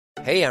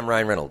Hey, I'm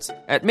Ryan Reynolds.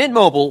 At Mint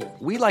Mobile,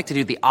 we like to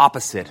do the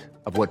opposite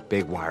of what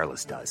Big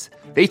Wireless does.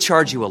 They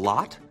charge you a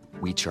lot,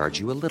 we charge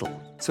you a little.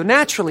 So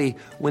naturally,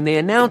 when they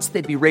announced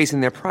they'd be raising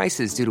their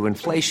prices due to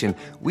inflation,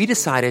 we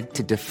decided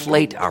to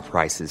deflate our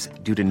prices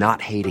due to not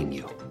hating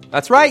you.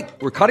 That's right.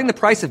 We're cutting the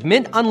price of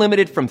Mint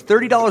Unlimited from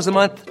 $30 a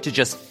month to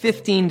just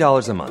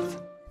 $15 a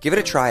month. Give it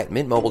a try at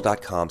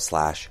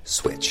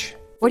mintmobile.com/switch.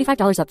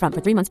 $45 up front for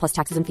 3 months plus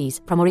taxes and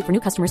fees. Promo rate for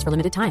new customers for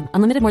limited time.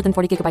 Unlimited more than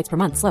 40 gigabytes per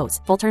month. Slows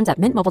full terms at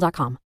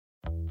mintmobile.com.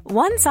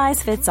 One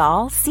size fits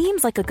all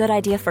seems like a good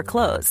idea for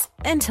clothes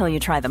until you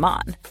try them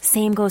on.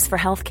 Same goes for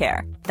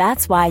healthcare.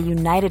 That's why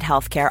United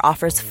Healthcare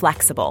offers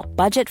flexible,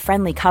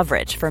 budget-friendly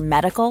coverage for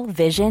medical,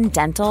 vision,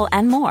 dental,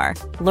 and more.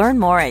 Learn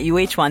more at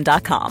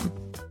uh1.com.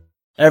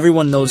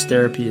 Everyone knows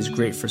therapy is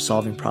great for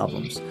solving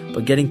problems,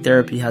 but getting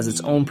therapy has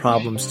its own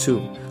problems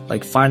too,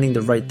 like finding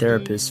the right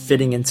therapist,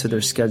 fitting into their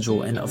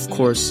schedule, and of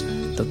course,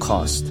 the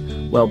cost.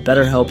 Well,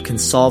 BetterHelp can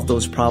solve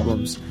those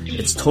problems.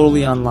 It's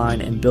totally online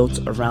and built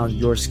around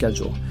your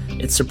schedule.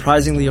 It's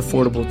surprisingly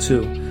affordable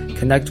too.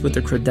 Connect with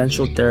a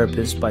credentialed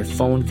therapist by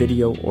phone,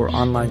 video, or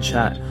online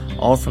chat,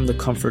 all from the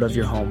comfort of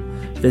your home.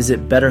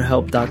 Visit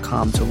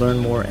BetterHelp.com to learn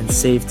more and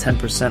save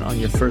 10% on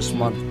your first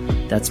month.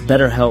 That's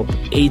BetterHelp,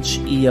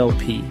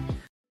 H-E-L-P.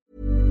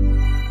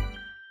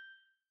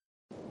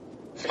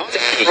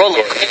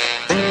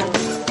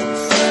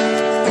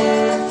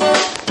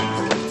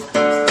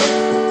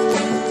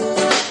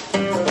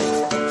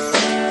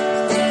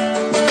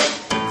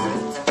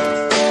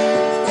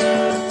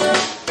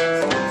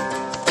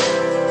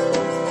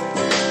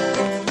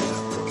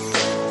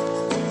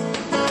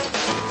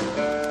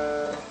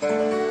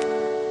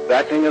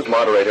 Acting as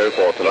moderator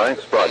for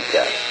tonight's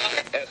broadcast.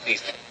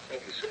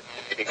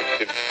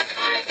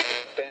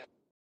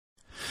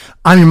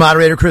 I'm your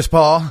moderator, Chris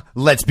Paul.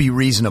 Let's be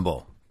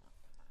reasonable.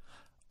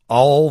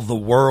 All the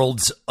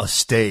world's a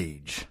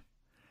stage,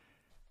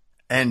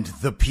 and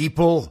the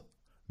people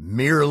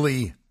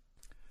merely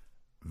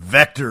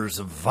vectors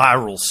of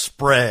viral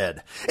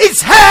spread.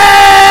 It's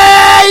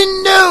Hey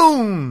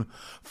Noon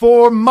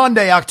for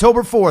Monday,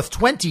 October 4th,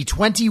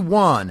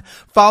 2021.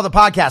 Follow the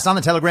podcast on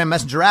the Telegram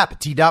Messenger app at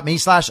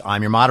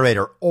t.me/I'm your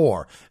moderator,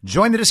 or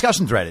join the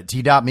discussion thread at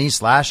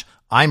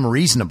t.me/I'm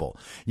reasonable.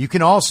 You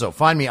can also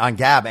find me on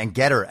Gab and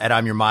Getter at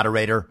I'm your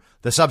moderator.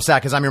 The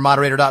Substack is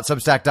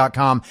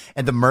I'mYourModerator.substack.com,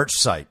 and the merch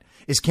site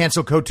is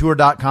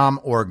cancelcouture.com,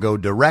 or go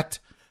direct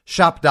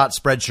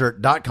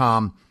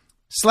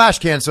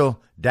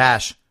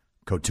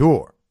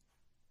shop.spreadshirt.com/cancel-couture.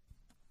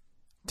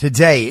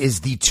 Today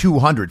is the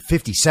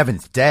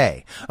 257th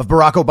day of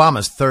Barack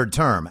Obama's third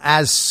term,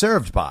 as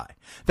served by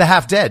the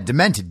half-dead,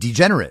 demented,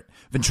 degenerate,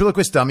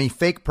 ventriloquist dummy,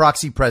 fake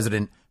proxy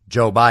president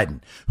Joe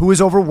Biden, who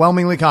is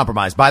overwhelmingly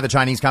compromised by the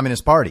Chinese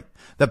Communist Party,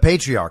 the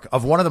patriarch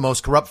of one of the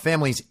most corrupt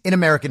families in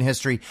American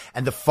history,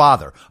 and the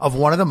father of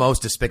one of the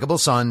most despicable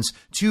sons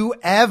to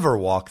ever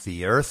walk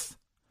the earth.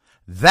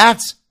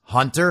 That's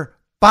Hunter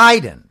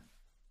Biden.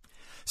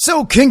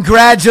 So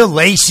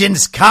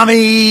congratulations,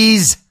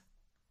 commies!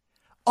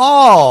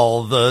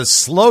 All the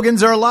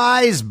slogans are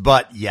lies,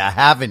 but you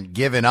haven't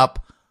given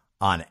up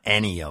on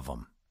any of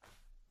them.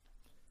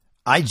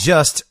 I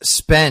just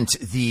spent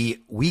the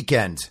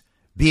weekend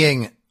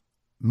being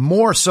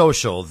more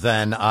social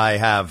than I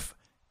have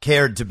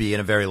cared to be in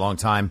a very long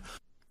time,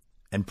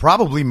 and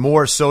probably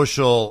more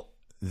social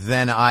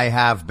than I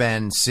have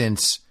been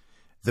since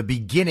the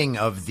beginning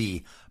of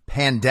the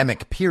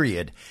pandemic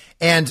period.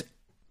 And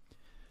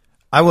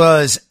I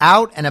was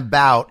out and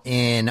about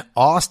in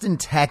Austin,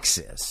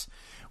 Texas,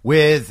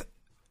 with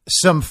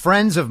some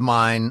friends of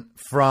mine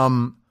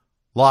from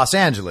Los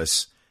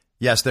Angeles.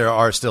 Yes, there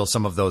are still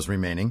some of those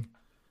remaining.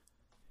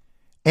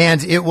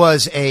 And it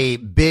was a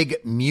big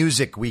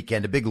music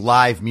weekend, a big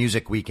live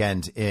music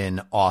weekend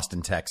in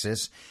Austin,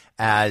 Texas,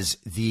 as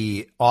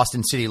the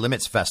Austin City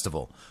Limits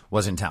Festival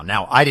was in town.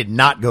 Now, I did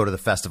not go to the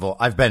festival.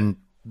 I've been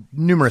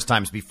numerous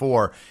times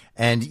before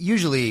and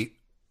usually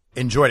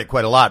enjoyed it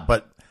quite a lot,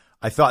 but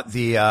I thought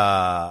the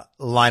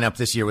lineup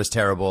this year was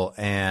terrible,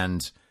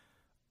 and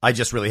I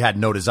just really had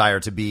no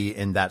desire to be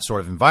in that sort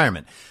of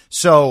environment.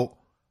 So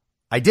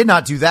I did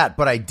not do that,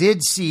 but I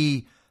did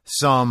see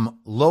some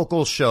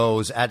local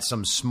shows at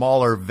some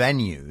smaller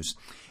venues.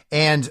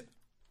 And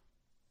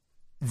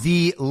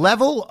the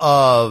level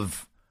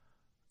of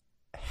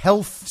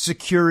health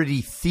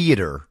security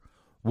theater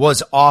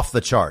was off the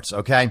charts,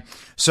 okay?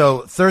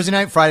 So Thursday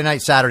night, Friday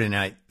night, Saturday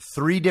night,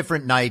 3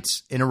 different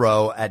nights in a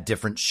row at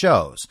different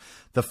shows.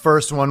 The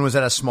first one was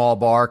at a small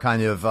bar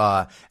kind of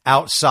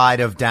outside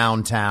of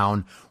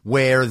downtown,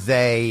 where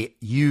they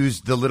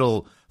used the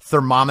little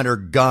thermometer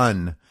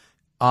gun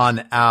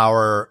on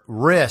our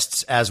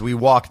wrists as we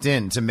walked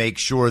in to make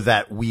sure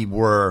that we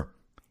were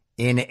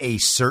in a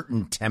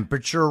certain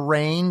temperature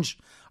range.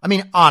 I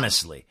mean,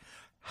 honestly,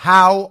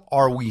 how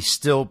are we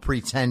still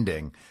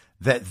pretending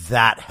that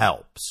that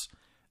helps?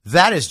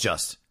 That is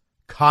just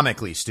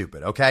comically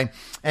stupid, okay?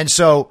 And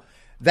so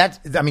that's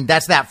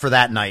that for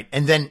that night.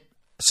 And then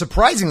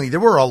surprisingly, there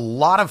were a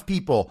lot of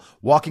people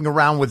walking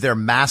around with their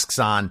masks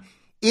on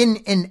in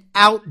an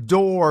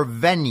outdoor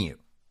venue.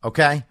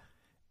 okay?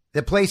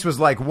 The place was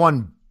like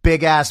one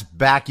big-ass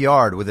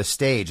backyard with a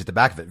stage at the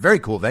back of it. Very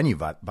cool venue,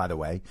 by the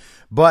way.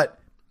 But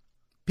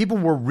people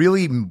were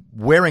really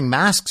wearing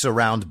masks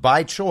around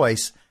by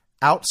choice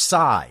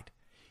outside.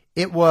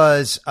 It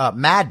was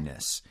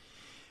madness.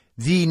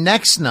 The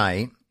next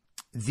night,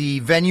 the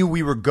venue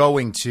we were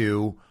going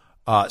to,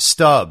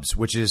 Stubbs,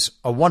 which is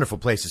a wonderful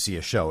place to see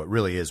a show. It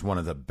really is one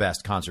of the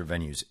best concert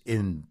venues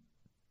in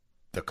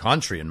the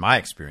country, in my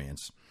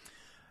experience.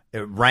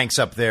 It ranks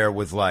up there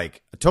with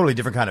like a totally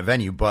different kind of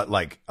venue, but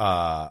like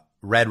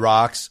Red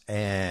Rocks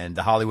and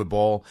the Hollywood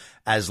Bowl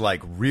as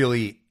like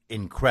really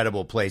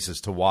incredible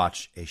places to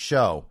watch a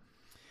show.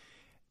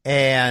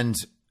 And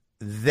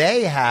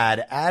they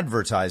had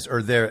advertised,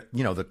 or their,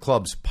 the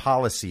club's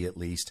policy at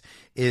least,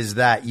 is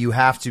that you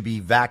have to be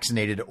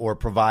vaccinated or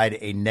provide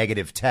a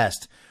negative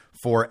test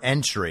for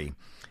entry.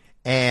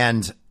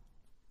 And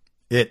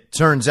it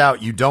turns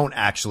out you don't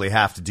actually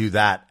have to do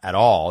that at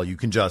all. You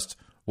can just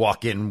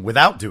walk in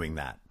without doing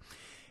that.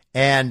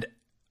 And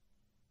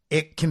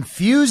it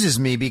confuses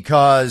me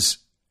because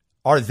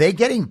are they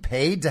getting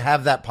paid to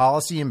have that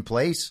policy in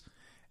place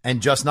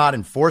and just not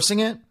enforcing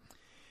it?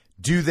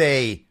 Do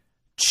they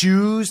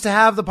choose to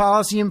have the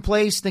policy in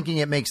place thinking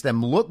it makes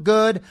them look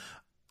good?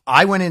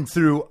 I went in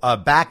through a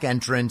back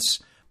entrance,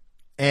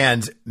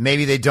 and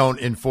maybe they don't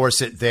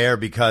enforce it there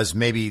because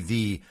maybe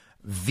the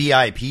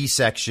VIP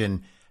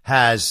section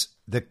has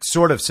the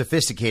sort of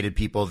sophisticated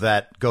people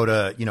that go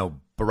to,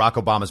 Barack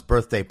Obama's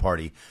birthday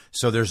party.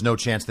 So there's no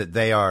chance that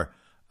they are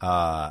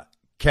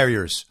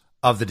carriers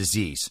of the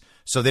disease.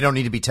 So they don't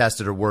need to be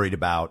tested or worried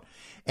about.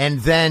 And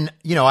then,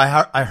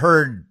 I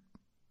heard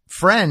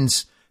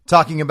friends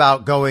talking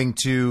about going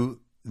to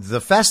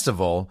the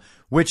festival,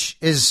 which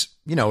is,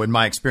 in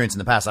my experience in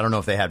the past, I don't know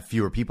if they had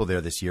fewer people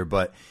there this year,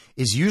 but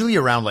is usually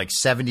around like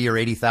 70 or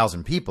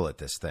 80,000 people at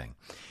this thing.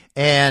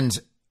 And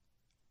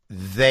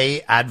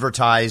they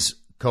advertise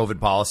COVID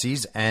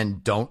policies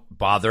and don't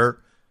bother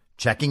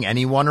checking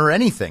anyone or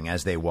anything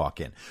as they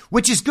walk in,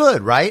 which is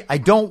good, right? I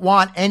don't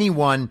want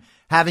anyone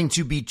having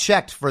to be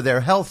checked for their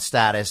health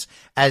status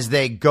as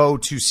they go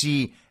to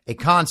see a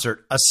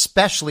concert,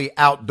 especially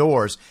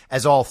outdoors,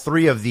 as all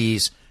three of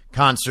these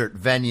concert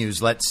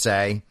venues, let's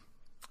say,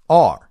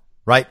 are,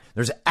 right?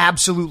 There's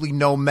absolutely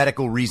no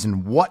medical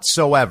reason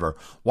whatsoever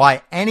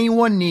why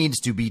anyone needs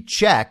to be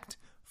checked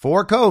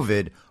for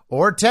COVID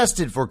or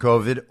tested for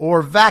COVID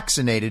or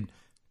vaccinated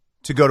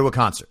to go to a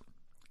concert.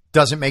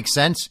 Doesn't make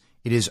sense.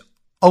 It is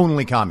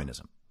only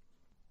communism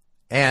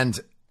and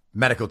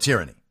medical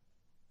tyranny.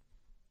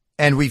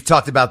 And we've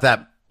talked about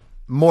that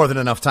more than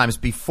enough times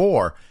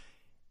before.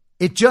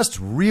 It just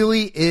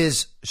really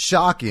is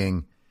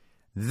shocking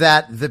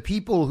that the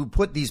people who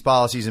put these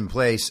policies in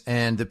place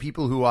and the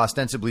people who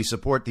ostensibly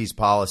support these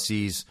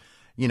policies,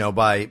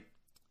 by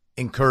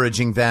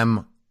encouraging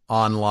them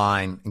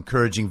online,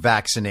 encouraging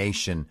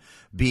vaccination,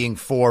 being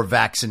for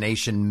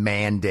vaccination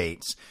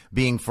mandates,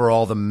 being for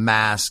all the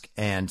mask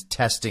and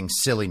testing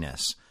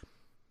silliness.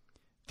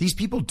 These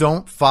people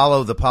don't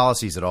follow the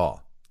policies at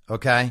all,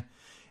 okay?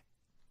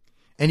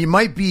 And you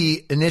might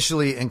be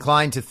initially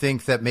inclined to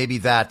think that maybe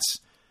that's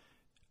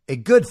a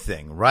good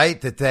thing, right?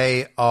 That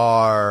they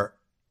are,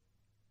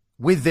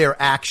 with their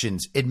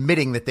actions,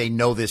 admitting that they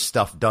know this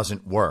stuff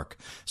doesn't work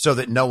so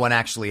that no one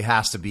actually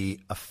has to be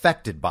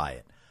affected by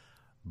it.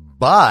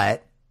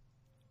 But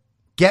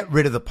get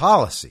rid of the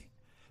policy.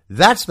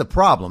 That's the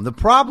problem. The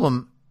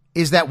problem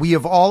is that we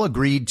have all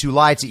agreed to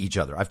lie to each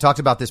other. I've talked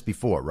about this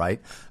before,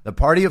 right? The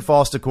party of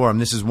false decorum,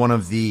 this is one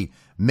of the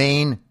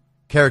main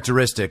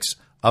characteristics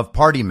of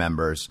party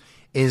members,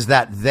 is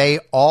that they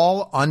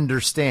all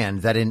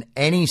understand that in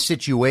any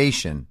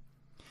situation,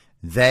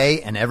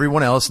 they and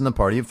everyone else in the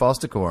party of false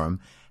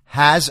decorum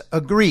has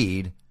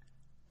agreed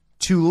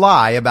to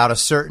lie about a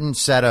certain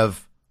set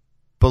of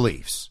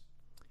beliefs.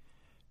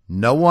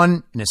 No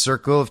one in a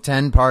circle of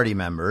 10 party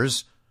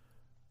members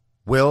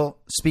will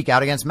speak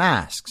out against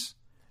masks.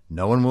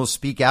 No one will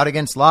speak out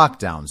against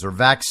lockdowns or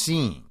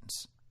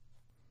vaccines.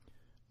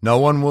 No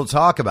one will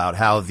talk about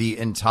how the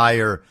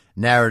entire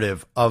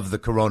narrative of the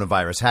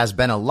coronavirus has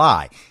been a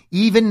lie,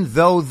 even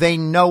though they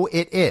know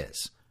it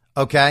is.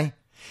 Okay?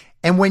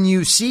 And when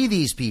you see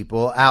these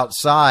people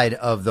outside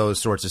of those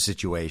sorts of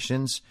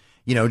situations,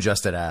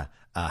 just at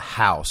a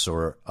house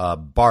or a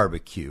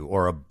barbecue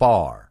or a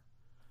bar,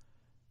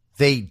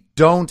 they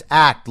don't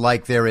act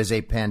like there is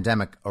a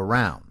pandemic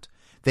around.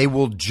 They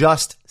will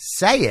just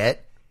say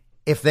it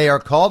if they are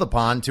called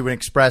upon to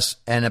express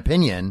an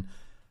opinion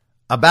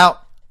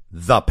about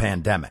the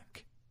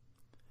pandemic.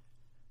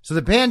 So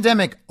the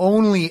pandemic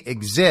only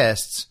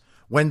exists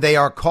when they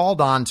are called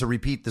on to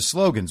repeat the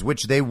slogans,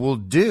 which they will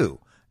do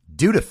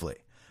dutifully.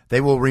 They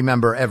will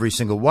remember every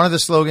single one of the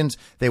slogans.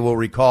 They will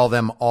recall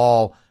them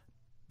all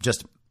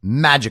just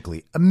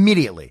magically,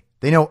 immediately.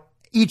 They know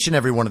each and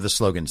every one of the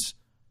slogans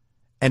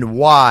and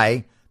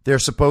why they're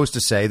supposed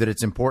to say that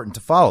it's important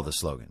to follow the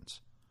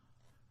slogans.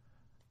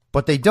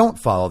 But they don't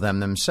follow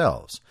them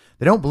themselves.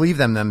 They don't believe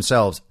them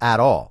themselves at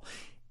all.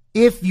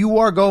 if you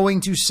are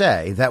going to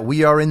say that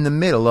we are in the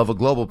middle of a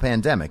global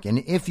pandemic, and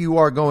if you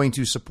are going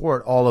to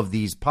support all of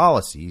these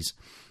policies,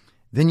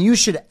 then you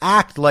should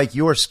act like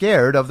you're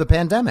scared of the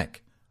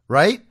pandemic,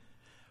 right?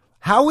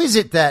 How is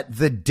it that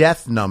the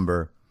death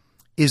number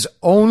is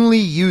only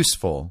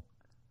useful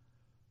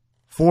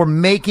for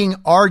making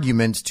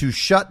arguments to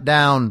shut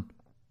down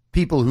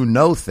people who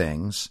know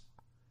things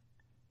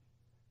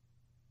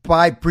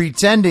by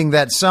pretending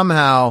that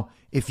somehow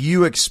if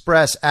you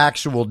express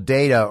actual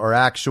data or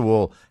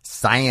actual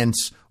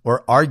science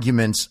or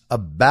arguments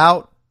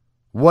about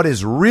what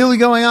is really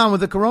going on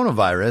with the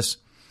coronavirus,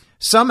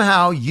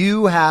 somehow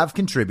you have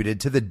contributed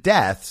to the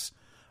deaths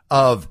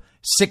of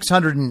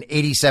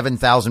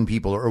 687,000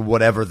 people or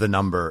whatever the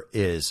number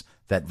is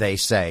that they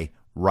say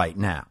right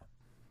now.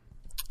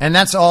 And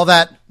that's all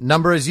that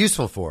number is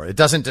useful for. It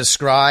doesn't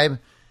describe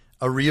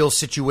a real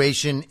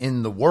situation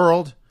in the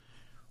world.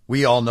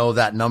 We all know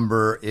that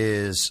number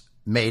is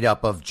made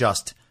up of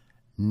just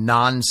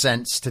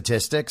nonsense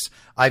statistics.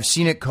 I've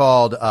seen it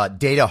called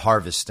data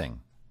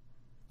harvesting.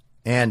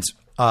 And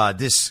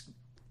this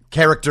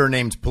character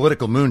named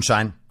Political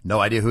Moonshine, no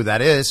idea who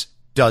that is,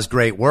 does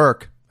great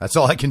work. That's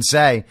all I can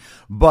say.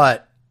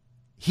 But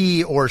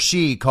he or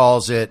she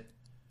calls it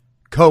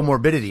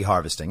comorbidity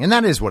harvesting. And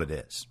that is what it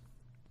is.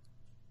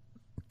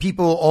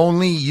 People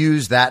only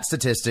use that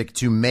statistic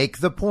to make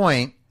the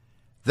point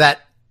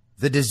that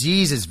the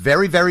disease is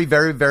very, very,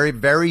 very, very,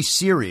 very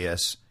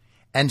serious.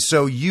 And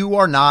so you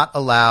are not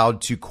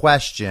allowed to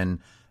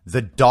question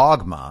the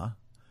dogma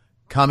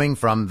coming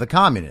from the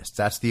communists.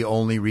 That's the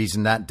only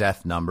reason that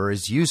death number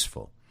is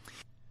useful.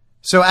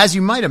 So as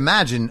you might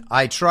imagine,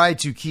 I try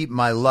to keep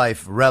my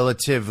life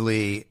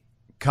relatively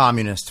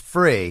communist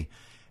free.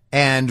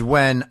 And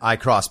when I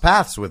cross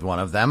paths with one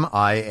of them,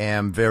 I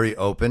am very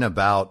open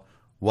about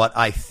what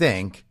I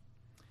think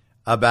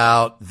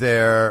about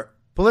their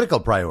political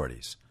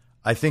priorities.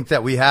 I think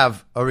that we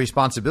have a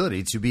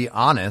responsibility to be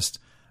honest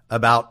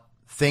about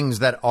things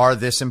that are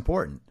this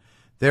important.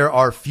 There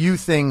are few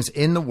things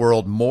in the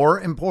world more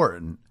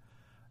important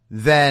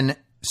than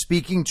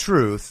speaking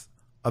truth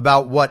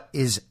about what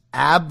is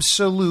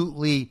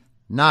absolutely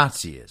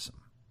Nazism.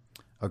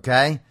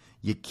 Okay?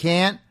 You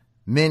can't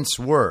mince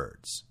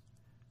words.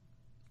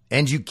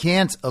 And you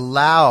can't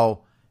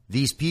allow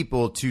these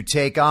people to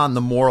take on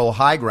the moral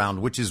high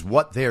ground, which is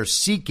what they're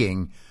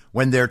seeking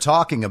when they're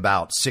talking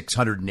about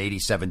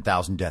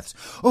 687,000 deaths.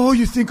 Oh,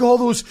 you think all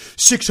those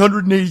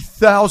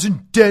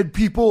 680,000 dead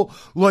people,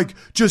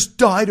 just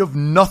died of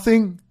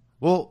nothing?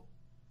 Well,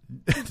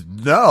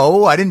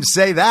 no, I didn't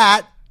say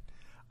that.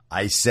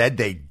 I said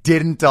they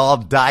didn't all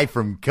die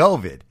from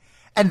COVID.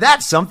 And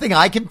that's something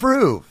I can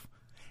prove.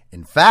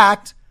 In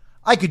fact,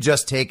 I could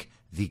just take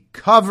the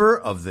cover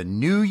of the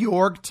New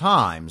York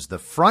Times, the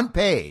front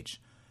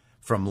page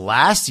from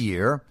last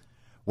year,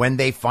 when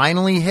they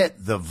finally hit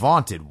the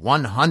vaunted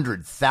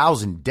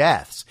 100,000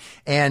 deaths.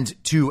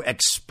 And to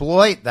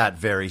exploit that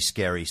very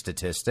scary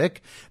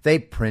statistic, they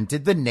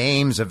printed the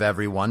names of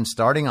everyone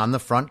starting on the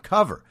front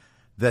cover.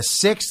 The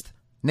sixth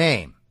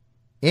name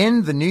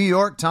in the New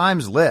York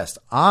Times list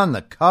on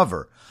the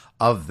cover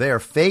of their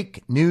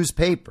fake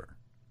newspaper,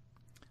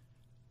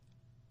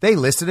 they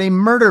listed a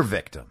murder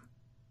victim.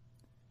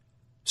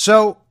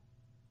 So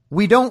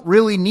we don't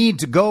really need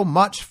to go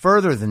much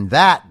further than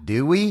that,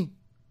 do we?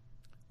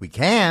 We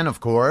can,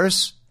 of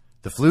course.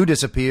 The flu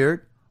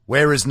disappeared.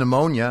 Where is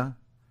pneumonia?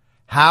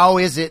 How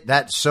is it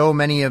that so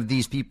many of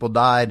these people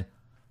died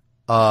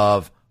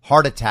of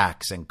heart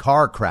attacks and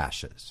car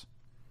crashes?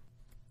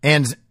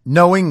 And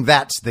knowing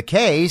that's the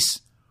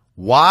case,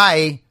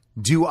 why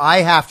do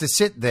I have to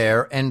sit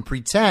there and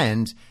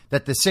pretend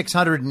that the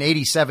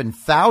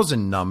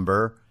 687,000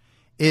 number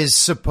is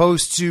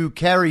supposed to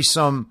carry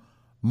some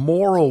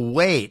moral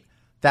weight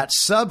that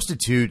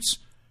substitutes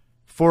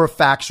for a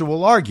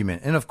factual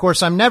argument? And of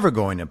course, I'm never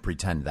going to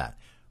pretend that.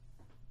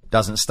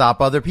 Doesn't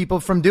stop other people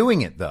from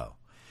doing it, though,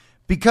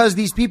 because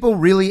these people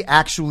really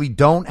actually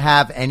don't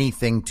have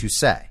anything to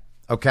say.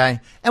 Okay.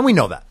 And we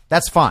know that.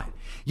 That's fine.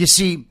 You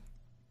see,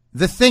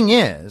 the thing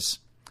is,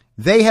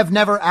 they have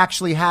never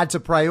actually had to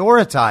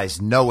prioritize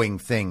knowing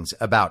things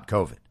about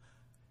COVID.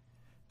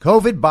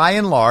 COVID, by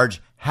and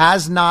large,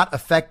 has not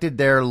affected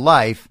their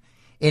life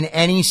in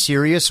any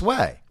serious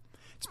way.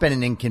 It's been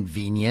an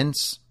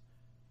inconvenience.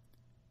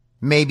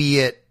 Maybe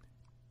it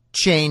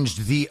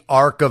changed the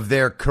arc of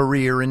their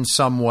career in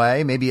some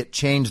way. Maybe it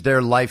changed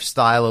their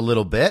lifestyle a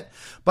little bit.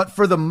 But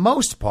for the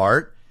most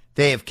part,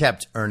 they have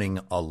kept earning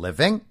a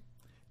living.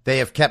 They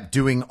have kept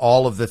doing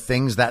all of the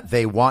things that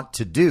they want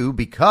to do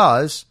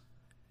because,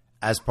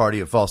 as Party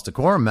of False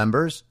Decorum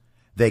members,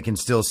 they can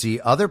still see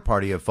other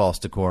Party of False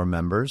Decorum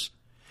members,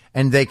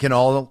 and they can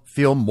all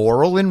feel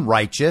moral and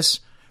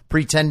righteous,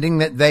 pretending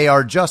that they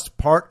are just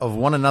part of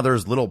one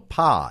another's little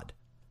pod.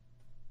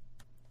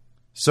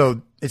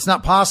 So it's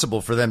not possible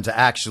for them to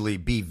actually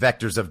be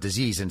vectors of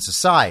disease in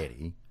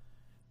society.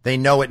 They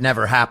know it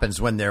never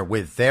happens when they're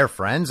with their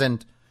friends,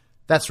 and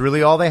that's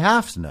really all they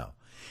have to know.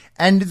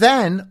 And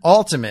then,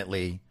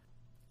 ultimately,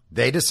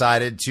 they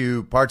decided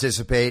to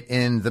participate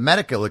in the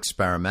medical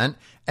experiment.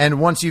 And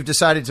once you've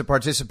decided to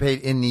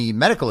participate in the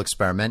medical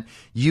experiment,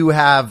 you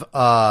have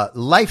a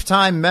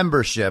lifetime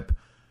membership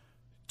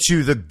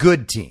to the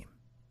good team.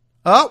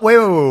 Oh,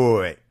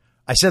 wait.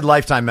 I said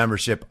lifetime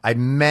membership. I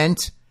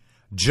meant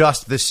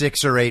just the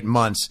 6 or 8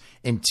 months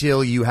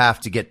until you have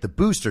to get the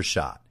booster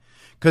shot.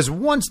 Because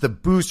once the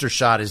booster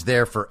shot is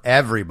there for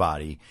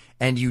everybody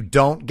and you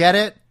don't get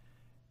it,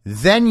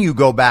 then you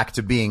go back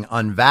to being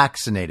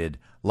unvaccinated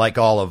like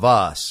all of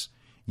us.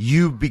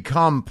 You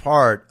become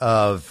part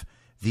of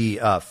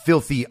the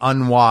filthy,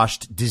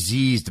 unwashed,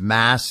 diseased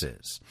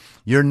masses.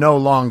 You're no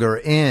longer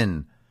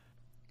in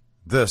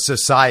the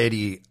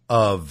society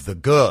of the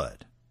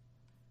good.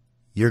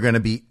 You're going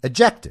to be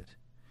ejected.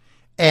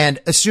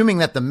 And assuming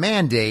that the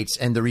mandates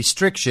and the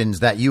restrictions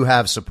that you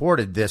have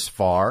supported this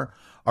far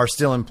are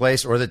still in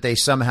place, or that they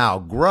somehow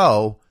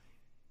grow,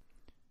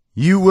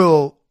 you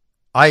will,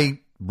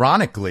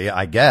 ironically,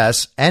 I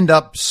guess, end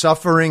up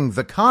suffering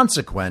the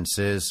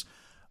consequences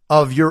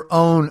of your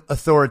own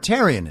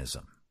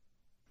authoritarianism.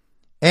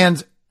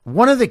 And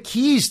one of the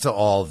keys to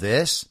all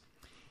this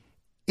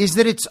is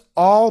that it's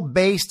all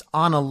based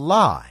on a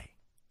lie,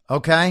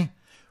 okay?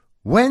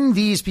 When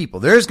these people,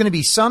 there's going to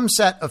be some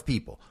set of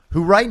people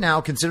who right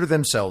now consider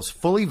themselves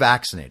fully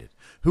vaccinated,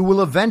 who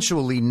will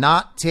eventually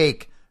not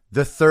take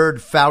the third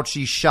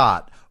Fauci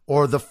shot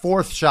or the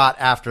fourth shot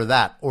after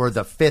that or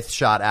the fifth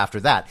shot after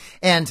that.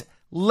 And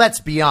let's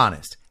be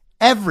honest,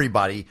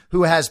 everybody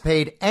who has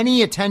paid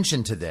any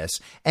attention to this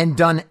and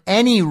done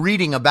any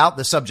reading about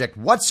the subject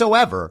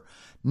whatsoever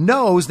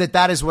knows that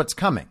that is what's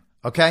coming.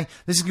 Okay,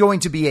 this is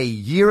going to be a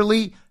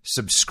yearly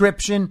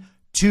subscription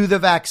to the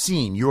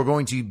vaccine. You are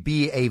going to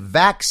be a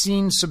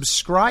vaccine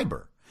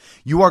subscriber.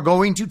 You are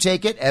going to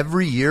take it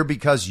every year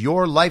because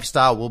your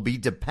lifestyle will be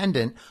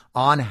dependent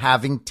on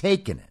having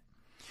taken it,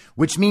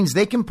 which means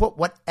they can put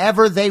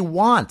whatever they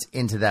want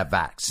into that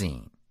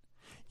vaccine.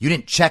 You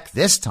didn't check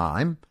this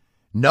time.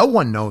 No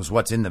one knows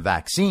what's in the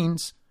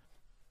vaccines.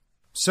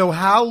 So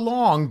how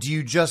long do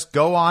you just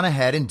go on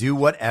ahead and do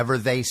whatever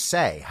they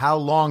say? How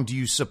long do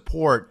you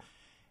support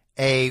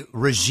a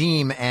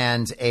regime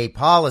and a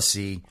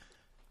policy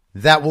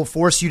that will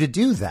force you to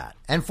do that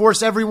and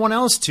force everyone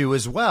else to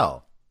as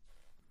well?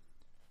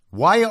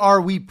 Why are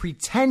we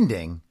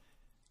pretending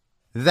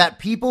that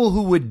people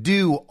who would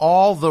do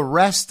all the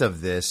rest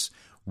of this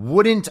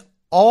wouldn't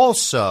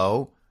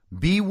also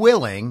be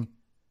willing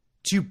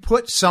to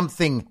put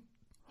something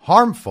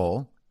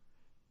harmful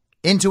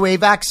into a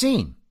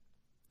vaccine?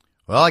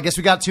 Well, I guess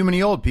we got too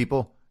many old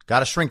people. Got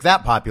to shrink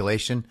that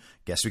population.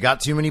 Guess we got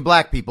too many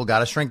black people. Got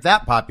to shrink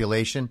that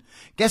population.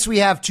 Guess we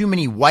have too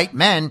many white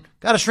men.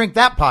 Got to shrink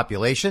that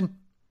population.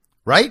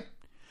 Right?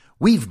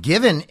 We've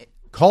given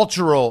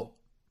cultural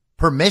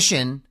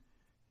permission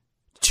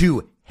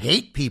to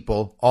hate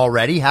people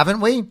already,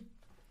 haven't we?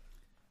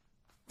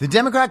 The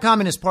Democrat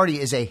Communist Party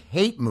is a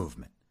hate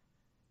movement.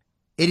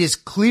 It is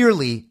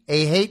clearly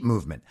a hate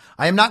movement.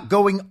 I am not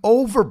going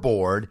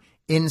overboard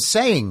in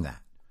saying that.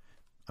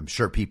 I'm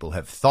sure people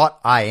have thought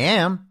I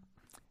am.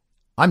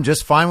 I'm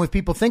just fine with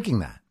people thinking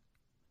that.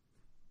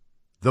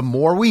 The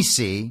more we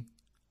see,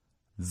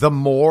 the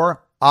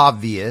more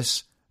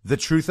obvious the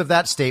truth of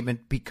that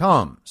statement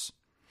becomes.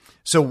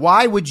 So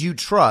why would you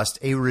trust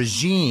a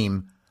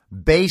regime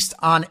based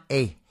on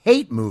a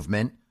hate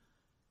movement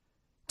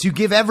to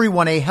give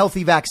everyone a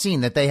healthy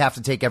vaccine that they have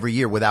to take every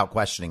year without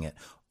questioning it,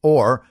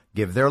 or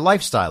give their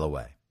lifestyle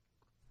away?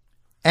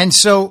 And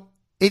so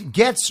it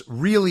gets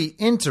really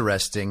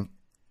interesting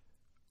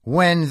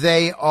when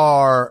they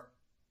are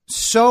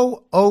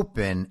so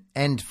open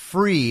and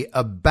free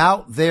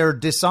about their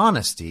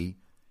dishonesty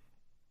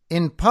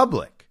in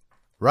public,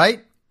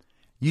 right?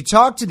 You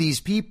talk to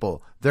these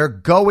people, they're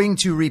going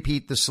to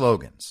repeat the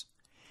slogans.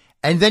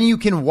 And then you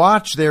can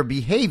watch their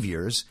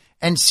behaviors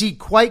and see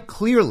quite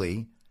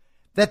clearly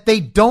that they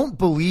don't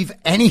believe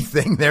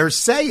anything they're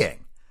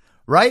saying,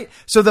 right?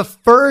 So the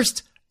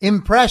first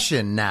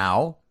impression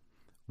now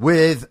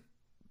with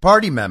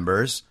party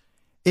members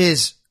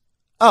is,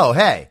 oh,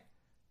 hey,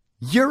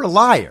 you're a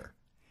liar.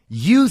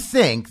 You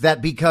think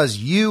that because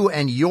you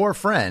and your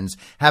friends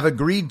have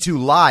agreed to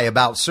lie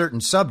about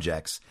certain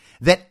subjects,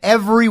 that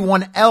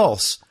everyone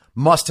else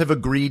must have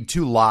agreed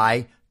to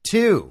lie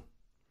too.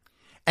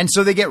 And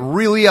so they get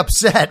really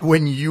upset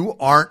when you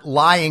aren't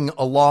lying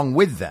along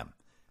with them.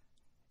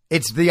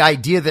 It's the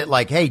idea that,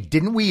 like, hey,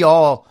 didn't we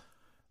all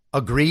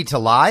agree to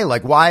lie?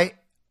 Like, why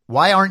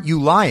aren't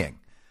you lying?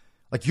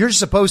 Like, you're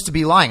supposed to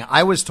be lying.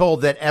 I was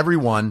told that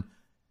everyone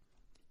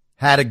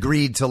had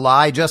agreed to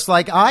lie just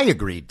like I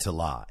agreed to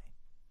lie.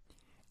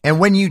 And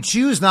when you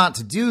choose not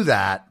to do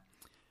that,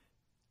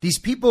 these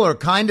people are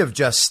kind of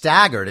just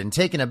staggered and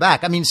taken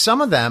aback. I mean,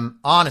 some of them,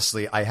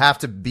 honestly, I have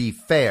to be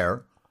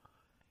fair.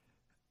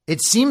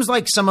 It seems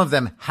like some of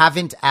them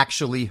haven't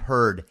actually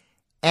heard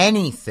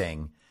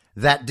anything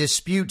that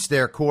disputes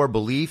their core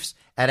beliefs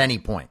at any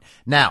point.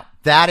 Now,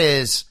 that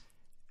is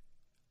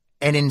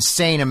an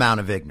insane amount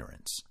of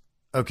ignorance.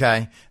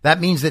 Okay?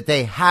 That means that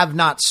they have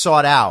not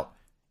sought out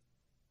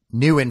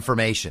new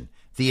information.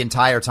 the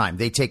entire time.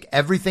 They take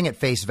everything at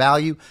face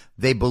value.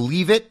 They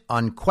believe it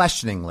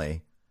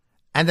unquestioningly,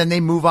 and then they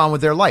move on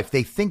with their life.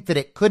 They think that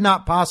it could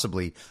not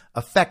possibly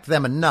affect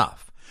them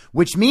enough,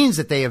 which means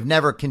that they have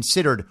never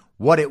considered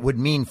what it would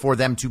mean for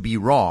them to be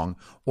wrong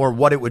or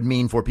what it would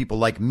mean for people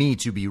like me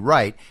to be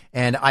right.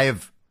 And I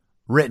have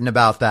written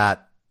about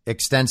that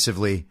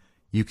extensively.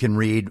 You can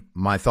read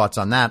my thoughts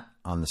on that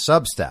on the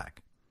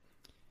Substack.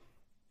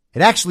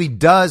 It actually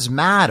does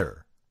matter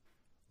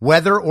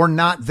whether or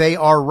not they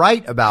are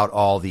right about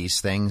all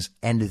these things,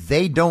 and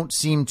they don't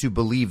seem to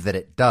believe that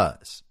it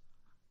does.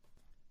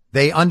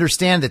 They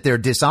understand that their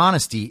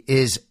dishonesty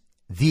is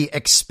the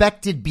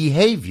expected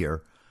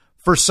behavior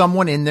for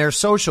someone in their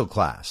social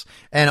class.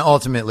 And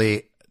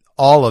ultimately,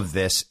 all of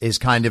this is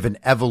kind of an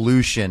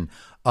evolution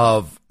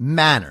of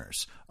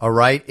manners. All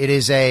right. It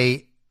is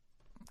a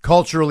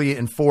culturally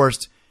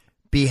enforced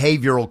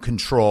behavioral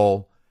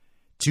control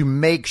to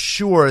make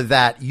sure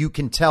that you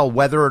can tell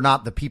whether or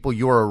not the people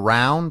you're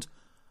around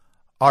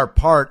are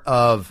part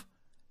of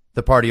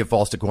the party of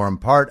false decorum,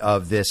 part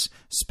of this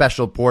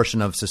special portion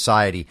of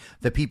society,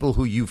 the people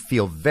who you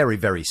feel very,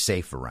 very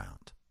safe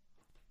around.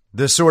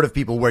 The sort of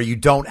people where you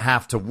don't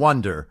have to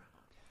wonder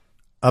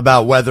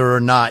about whether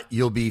or not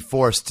you'll be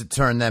forced to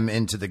turn them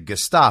into the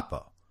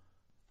Gestapo.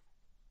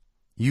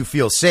 You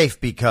feel safe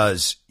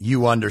because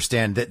you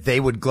understand that they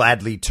would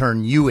gladly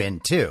turn you in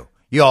too.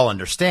 You all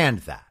understand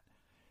that.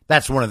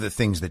 That's one of the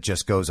things that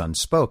just goes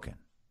unspoken.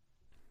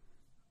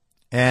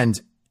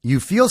 And you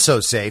feel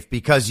so safe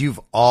because you've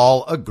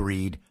all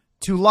agreed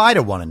to lie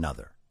to one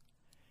another,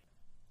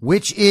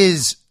 which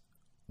is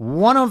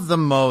one of the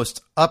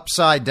most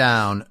upside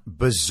down,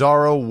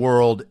 bizarro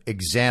world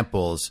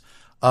examples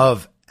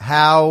of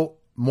how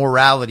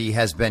morality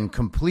has been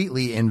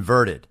completely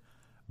inverted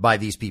by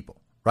these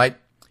people, right?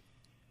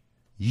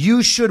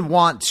 You should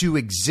want to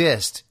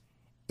exist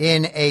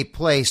in a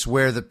place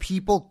where the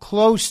people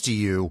close to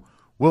you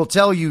will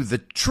tell you the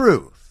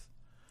truth,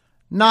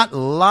 not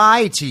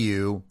lie to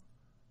you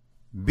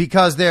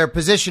because their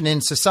position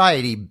in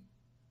society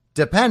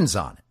depends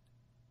on it.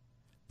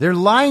 They're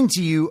lying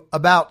to you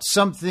about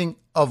something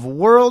of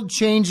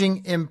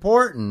world-changing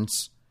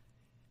importance,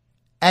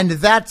 and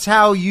that's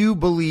how you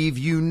believe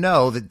you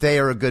know that they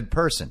are a good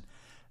person.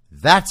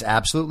 That's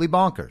absolutely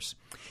bonkers.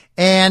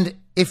 And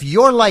if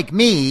you're like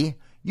me,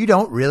 you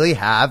don't really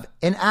have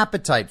an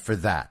appetite for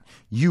that.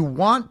 You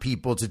want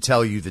people to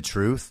tell you the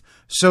truth,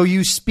 so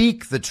you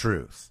speak the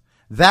truth.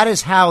 That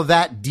is how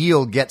that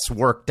deal gets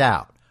worked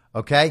out,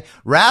 okay?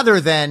 Rather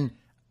than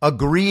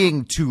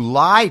agreeing to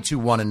lie to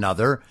one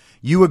another,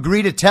 you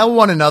agree to tell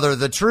one another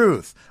the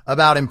truth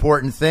about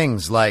important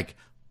things like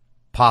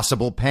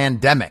possible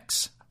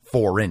pandemics,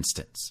 for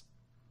instance.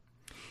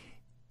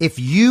 If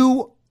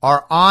you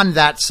are on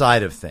that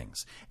side of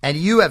things and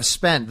you have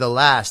spent the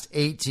last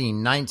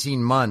 18,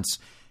 19 months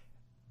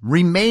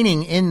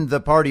remaining in the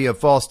party of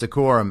false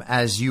decorum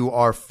as you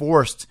are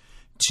forced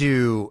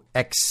to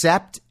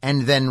accept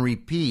and then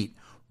repeat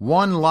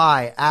one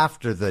lie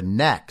after the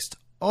next,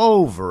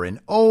 over and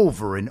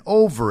over and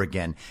over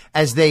again,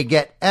 as they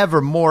get ever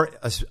more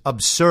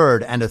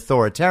absurd and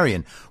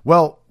authoritarian.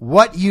 Well,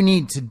 what you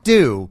need to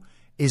do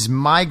is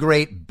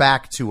migrate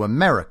back to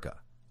America.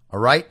 All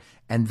right.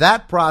 And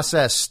that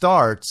process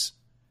starts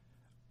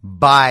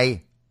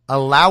by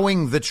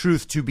allowing the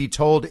truth to be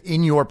told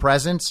in your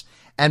presence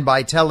and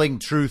by telling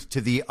truth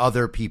to the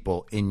other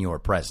people in your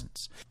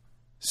presence.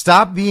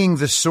 Stop being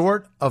the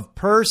sort of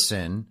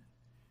person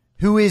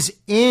who is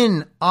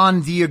in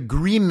on the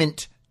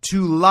agreement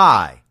to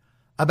lie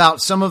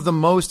about some of the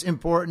most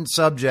important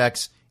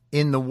subjects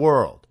in the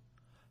world.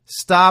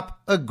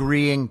 Stop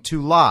agreeing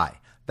to lie.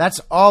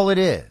 That's all it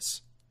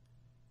is.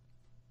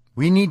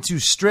 We need to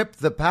strip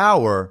the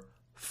power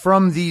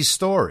from these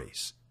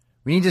stories.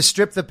 We need to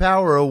strip the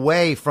power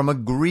away from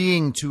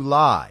agreeing to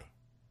lie.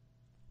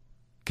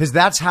 Because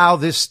that's how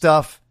this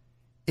stuff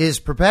is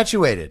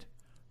perpetuated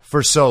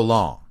for so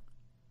long.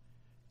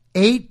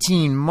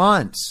 18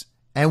 months.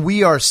 And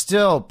we are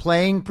still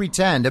playing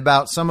pretend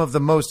about some of the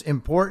most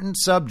important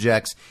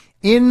subjects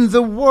in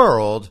the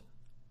world.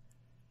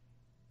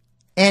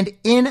 And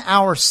in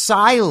our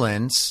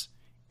silence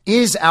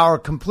is our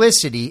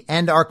complicity.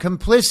 And our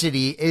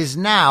complicity is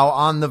now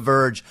on the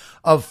verge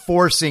of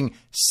forcing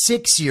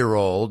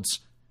 6-year-olds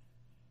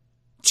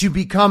to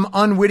become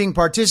unwitting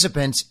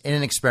participants in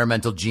an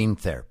experimental gene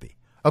therapy.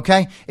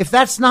 Okay? If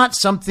that's not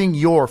something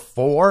you're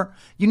for,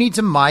 you need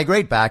to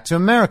migrate back to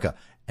America.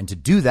 And to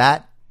do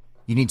that,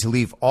 you need to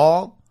leave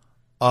all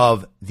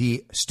of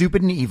the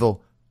stupid and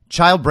evil,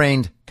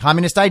 child-brained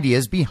communist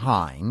ideas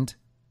behind.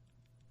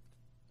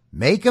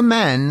 Make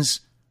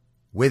amends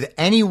with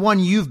anyone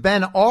you've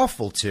been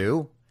awful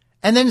to,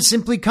 and then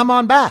simply come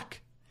on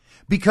back.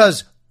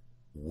 Because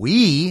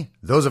we,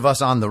 those of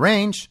us on the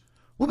range,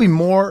 will be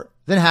more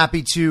than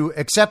happy to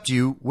accept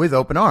you with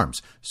open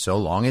arms, so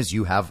long as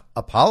you have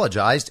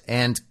apologized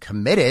and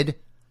committed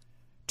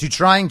to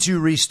trying to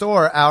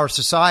restore our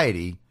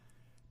society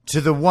to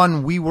the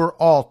one we were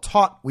all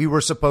taught we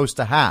were supposed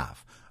to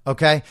have.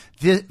 Okay?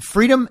 The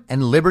freedom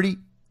and liberty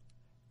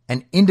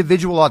and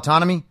individual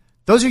autonomy,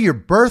 those are your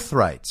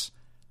birthrights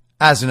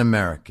as an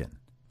American.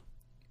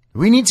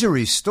 We need to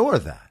restore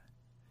that.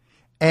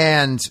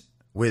 And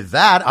with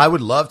that, I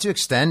would love to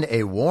extend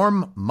a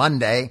warm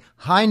Monday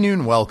high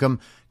noon welcome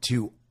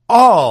to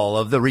all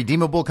of the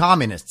redeemable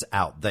communists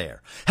out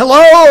there.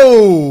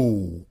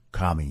 Hello,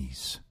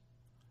 commies.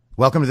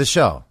 Welcome to the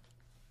show.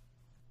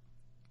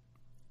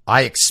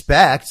 I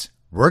expect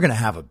we're going to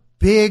have a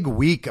big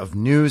week of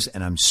news,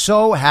 and I'm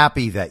so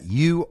happy that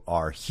you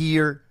are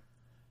here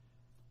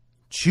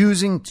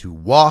choosing to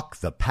walk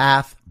the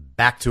path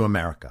back to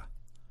America.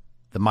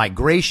 The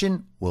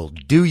migration will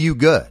do you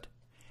good,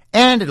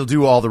 and it'll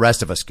do all the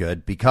rest of us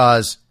good,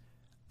 because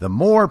the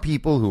more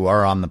people who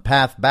are on the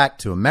path back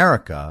to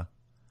America,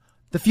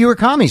 the fewer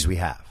commies we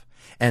have.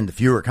 And the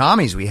fewer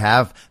commies we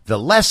have, the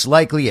less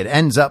likely it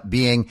ends up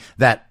being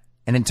that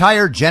an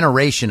entire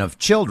generation of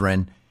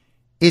children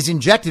is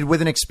injected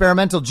with an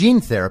experimental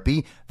gene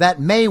therapy that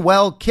may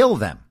well kill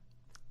them.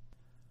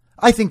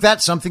 I think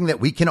that's something that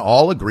we can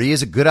all agree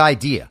is a good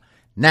idea.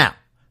 Now,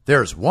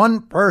 there's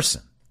one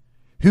person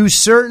who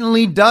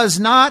certainly does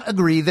not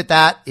agree that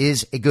that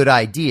is a good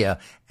idea,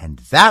 and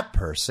that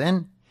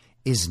person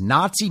is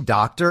Nazi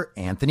Dr.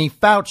 Anthony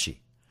Fauci,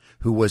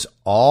 who was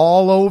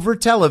all over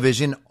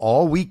television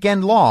all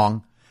weekend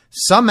long.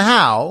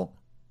 Somehow,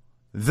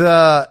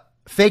 the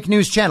fake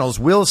news channels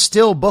will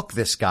still book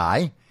this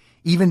guy,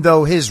 even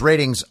though his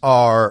ratings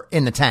are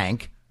in the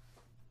tank,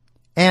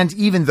 and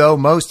even though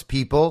most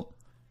people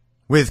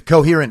with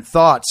coherent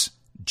thoughts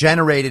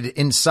generated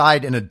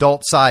inside an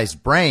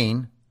adult-sized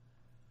brain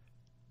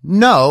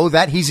know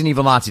that he's an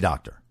evil Nazi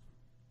doctor.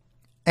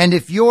 And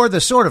if you're the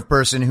sort of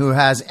person who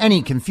has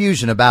any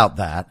confusion about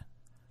that,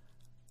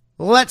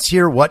 let's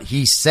hear what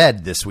he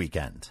said this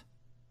weekend.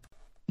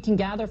 We can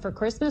gather for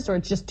Christmas, or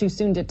it's just too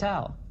soon to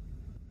tell?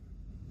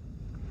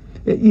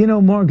 You know,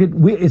 Margaret,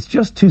 it's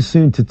just too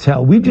soon to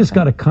tell. We've just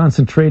got to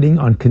concentrating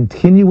on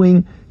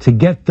continuing to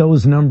get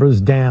those numbers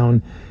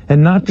down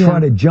and not try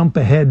to jump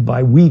ahead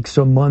by weeks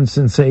or months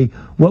and say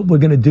what we're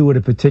going to do at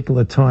a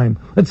particular time.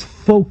 Let's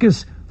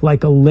focus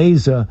like a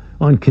laser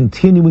on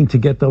continuing to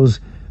get those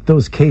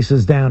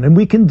cases down. And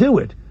we can do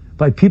it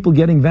by people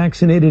getting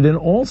vaccinated, and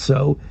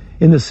also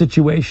in the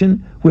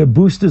situation where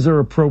boosters are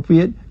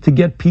appropriate to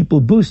get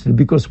people boosted,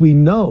 because we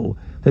know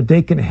that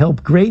they can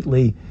help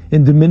greatly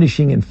in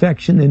diminishing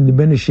infection and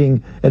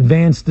diminishing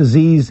advanced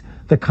disease,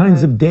 the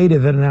kinds of data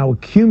that are now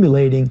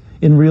accumulating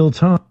in real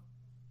time.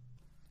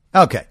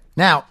 Okay.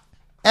 Now,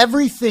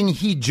 everything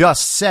he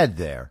just said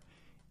there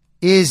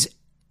is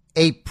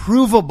a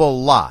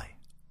provable lie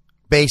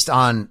based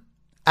on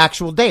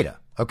actual data,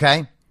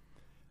 okay?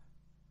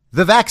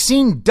 The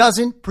vaccine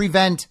doesn't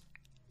prevent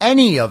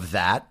any of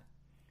that,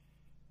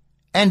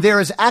 and there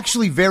is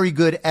actually very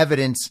good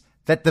evidence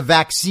that the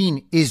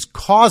vaccine is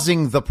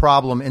causing the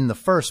problem in the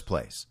first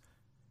place.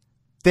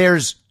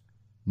 There's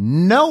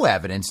no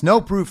evidence,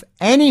 no proof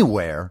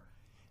anywhere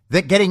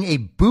that getting a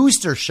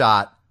booster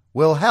shot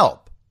will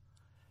help.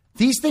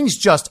 These things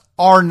just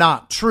are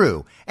not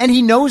true, and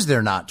he knows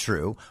they're not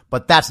true,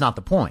 but that's not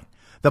the point.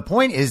 The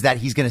point is that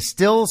he's going to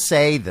still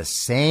say the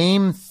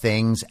same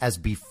things as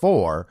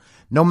before,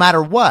 no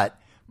matter what,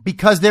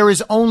 because there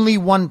is only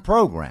one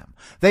program.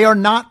 They are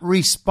not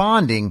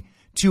responding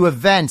to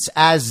events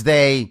as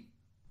they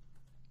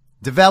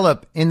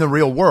develop in the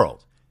real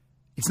world.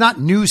 It's not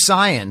new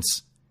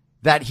science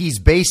that he's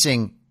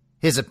basing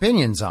his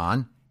opinions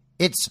on.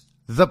 It's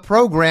the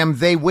program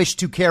they wish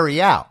to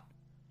carry out.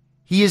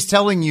 He is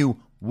telling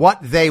you what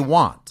they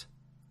want.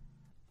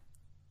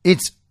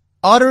 It's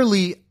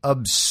utterly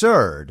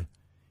absurd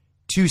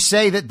to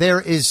say that there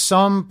is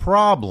some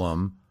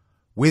problem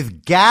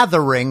with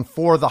gathering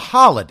for the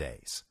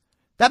holidays.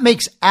 That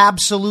makes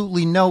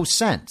absolutely no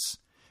sense.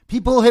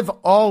 People have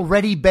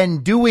already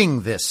been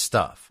doing this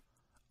stuff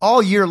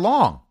all year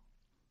long.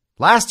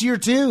 Last year,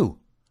 too.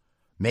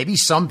 Maybe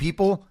some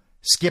people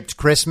skipped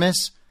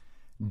Christmas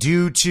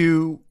due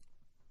to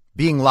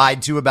being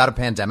lied to about a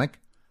pandemic.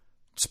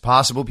 It's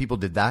possible people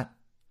did that.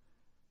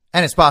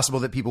 And it's possible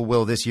that people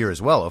will this year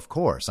as well, of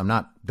course. I'm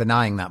not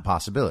denying that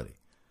possibility.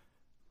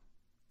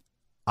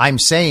 I'm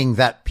saying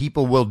that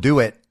people will do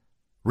it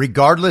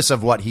regardless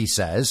of what he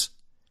says,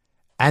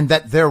 and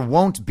that there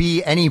won't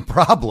be any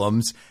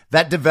problems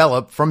that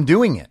develop from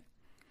doing it.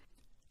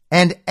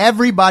 And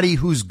everybody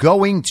who's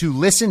going to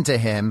listen to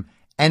him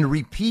and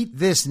repeat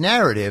this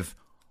narrative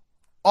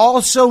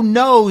also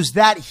knows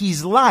that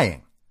he's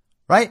lying,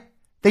 right?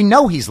 They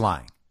know he's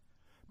lying.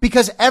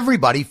 Because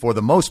everybody, for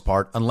the most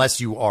part,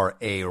 unless you are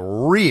a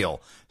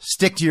real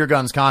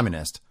stick-to-your-guns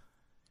communist,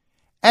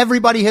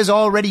 everybody has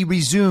already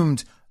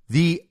resumed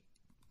the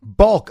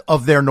bulk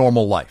of their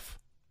normal life.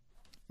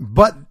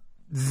 But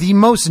the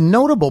most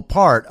notable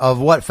part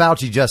of what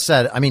Fauci just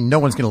said, I mean, no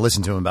one's going to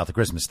listen to him about the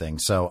Christmas thing,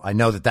 so I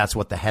know that that's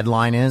what the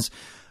headline is.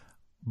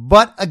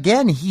 But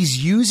again,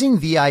 he's using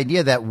the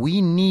idea that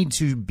we need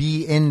to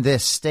be in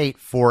this state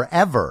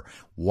forever.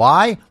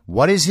 Why?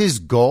 What is his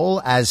goal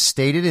as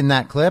stated in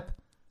that clip?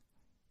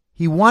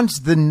 He wants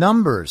the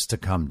numbers to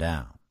come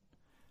down.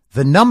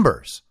 The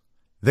numbers.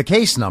 the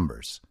case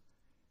numbers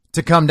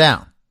to come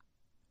down.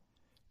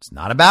 It's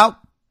not about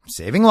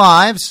saving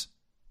lives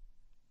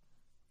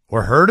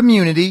or herd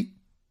immunity.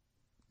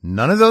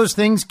 None of those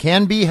things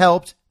can be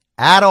helped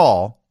at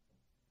all.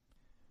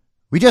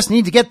 We just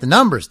need to get the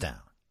numbers down.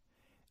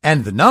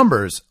 And the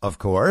numbers, of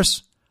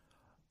course,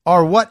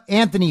 are what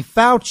Anthony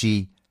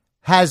Fauci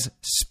has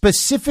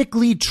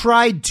specifically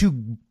tried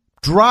to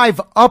drive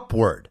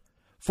upward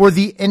for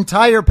the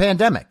entire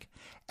pandemic.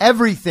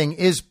 Everything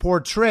is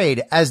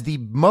portrayed as the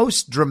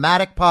most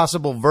dramatic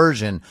possible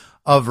version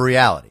of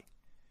reality.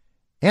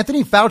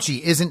 Anthony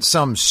Fauci isn't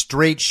some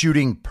straight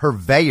shooting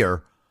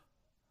purveyor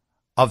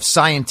of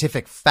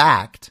scientific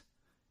fact.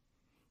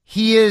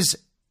 He is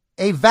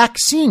a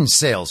vaccine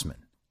salesman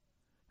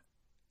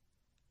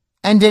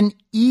and an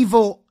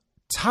evil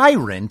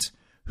tyrant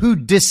who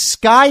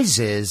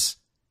disguises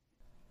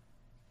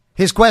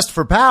his quest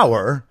for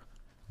power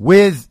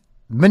with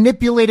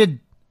manipulated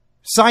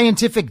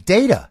scientific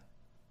data.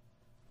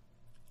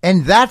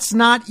 And that's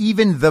not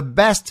even the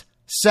best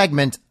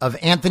segment of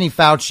Anthony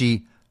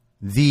Fauci,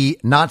 the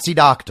Nazi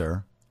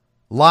doctor,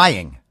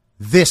 lying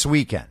this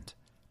weekend.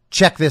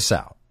 Check this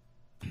out.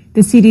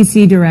 The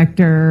CDC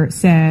director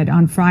said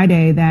on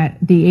Friday that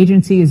the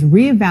agency is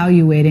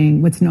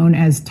reevaluating what's known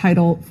as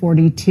Title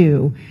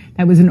 42.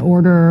 That was an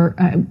order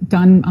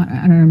done on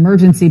an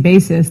emergency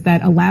basis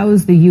that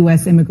allows the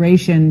U.S.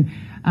 immigration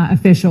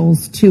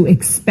officials to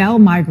expel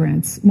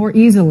migrants more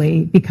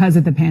easily because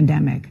of the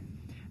pandemic.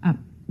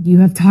 You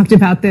have talked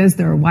about this.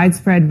 There are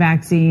widespread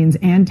vaccines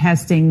and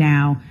testing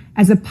now.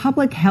 As a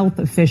public health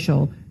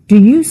official, do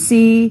you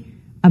see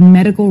a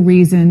medical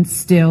reason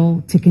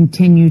still to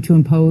continue to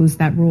impose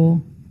that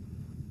rule?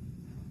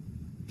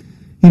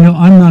 You know,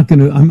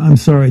 I'm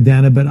sorry,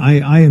 Dana, but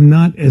I am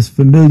not as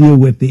familiar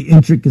with the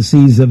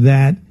intricacies of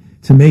that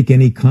to make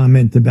any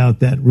comment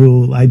about that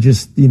rule. I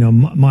just,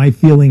 my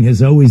feeling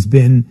has always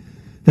been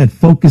that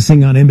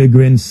focusing on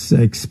immigrants,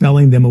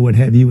 expelling them or what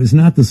have you, is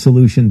not the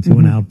solution to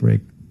an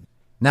outbreak.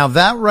 Now,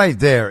 that right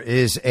there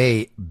is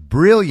a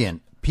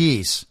brilliant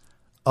piece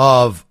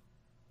of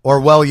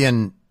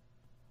Orwellian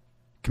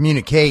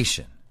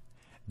communication.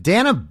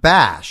 Dana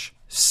Bash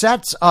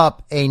sets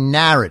up a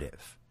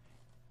narrative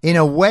in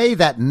a way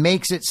that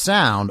makes it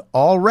sound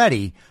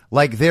already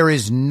like there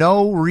is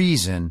no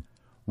reason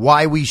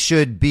why we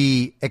should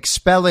be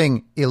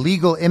expelling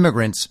illegal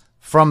immigrants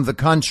from the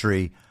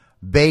country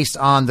based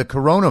on the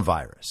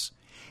coronavirus.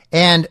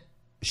 And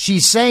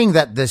she's saying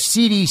that the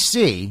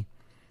CDC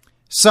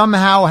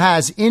somehow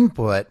has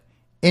input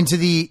into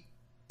the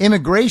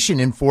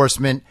immigration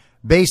enforcement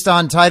based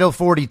on Title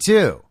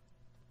 42.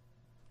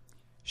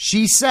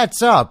 She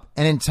sets up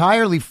an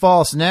entirely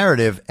false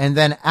narrative and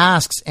then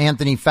asks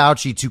Anthony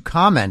Fauci to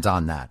comment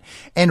on that.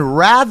 And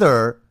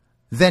rather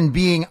than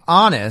being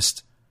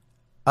honest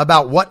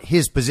about what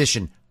his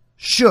position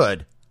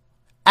should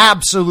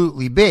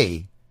absolutely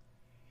be,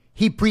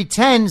 he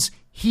pretends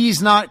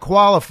he's not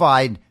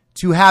qualified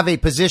to have a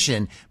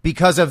position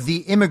because of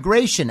the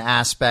immigration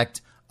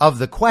aspect of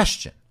the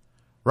question,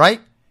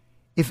 right?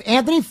 If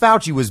Anthony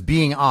Fauci was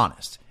being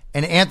honest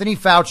and Anthony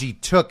Fauci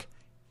took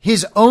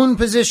his own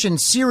position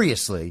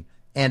seriously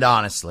and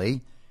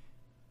honestly,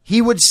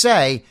 he would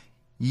say,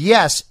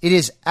 yes, it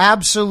is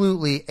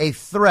absolutely a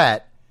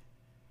threat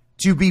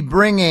to be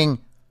bringing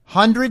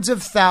hundreds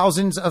of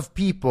thousands of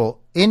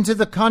people into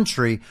the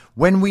country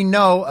when we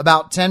know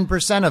about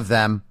 10% of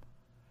them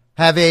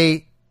have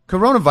a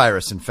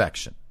coronavirus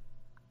infection.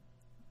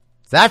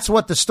 That's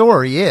what the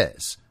story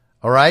is.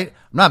 All right.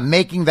 I'm not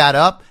making that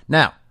up.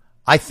 Now,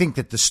 I think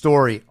that the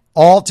story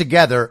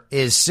altogether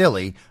is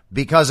silly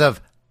because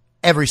of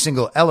every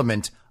single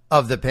element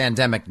of the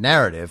pandemic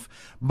narrative.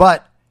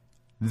 But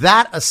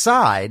that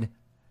aside,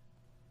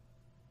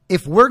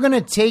 if we're going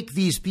to take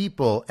these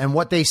people and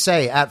what they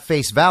say at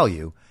face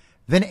value,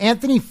 then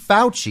Anthony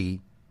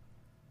Fauci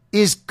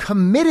is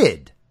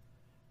committed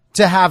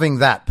to having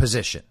that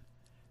position,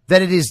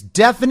 that it is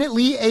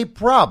definitely a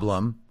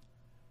problem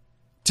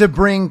to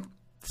bring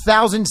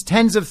thousands,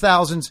 tens of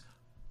thousands,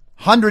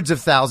 hundreds of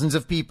thousands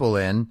of people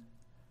in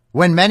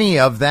when many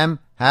of them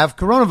have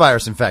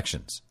coronavirus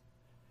infections.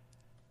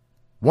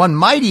 One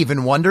might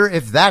even wonder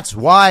if that's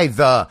why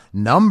the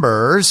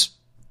numbers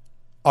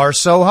are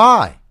so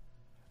high,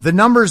 the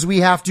numbers we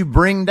have to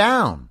bring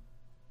down.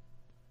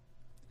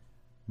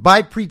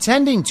 By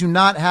pretending to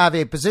not have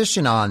a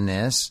position on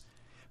this,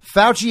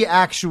 Fauci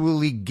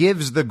actually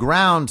gives the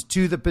ground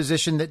to the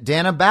position that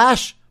Dana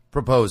Bash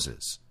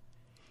proposes.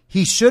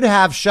 He should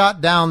have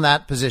shot down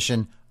that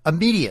position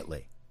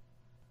immediately.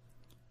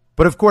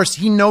 But of course,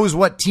 he knows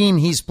what team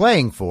he's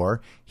playing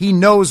for. He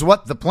knows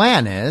what the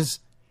plan is,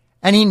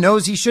 and he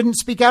knows he shouldn't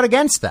speak out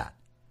against that.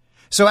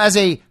 So as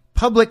a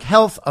public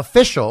health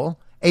official,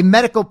 a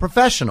medical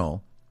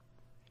professional,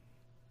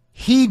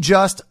 he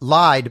just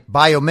lied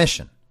by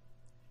omission.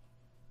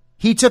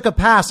 He took a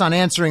pass on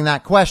answering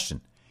that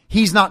question.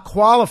 He's not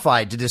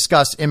qualified to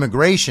discuss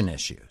immigration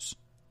issues.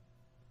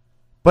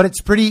 But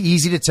it's pretty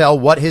easy to tell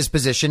what his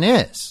position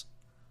is.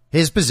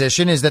 His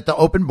position is that the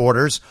open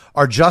borders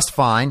are just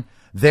fine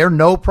They're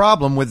no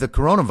problem with the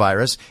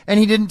coronavirus. And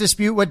he didn't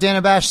dispute what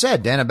Dana Bash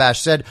said. Dana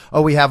Bash said,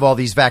 oh, we have all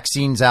these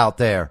vaccines out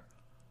there,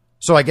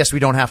 so I guess we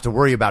don't have to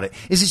worry about it.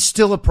 Is it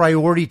still a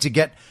priority to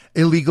get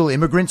illegal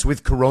immigrants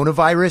with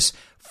coronavirus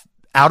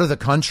out of the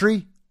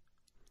country?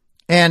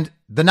 And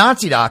the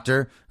Nazi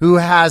doctor who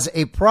has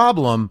a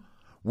problem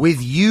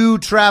with you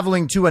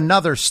traveling to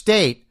another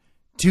state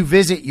to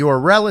visit your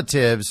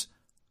relatives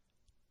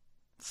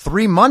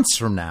 3 months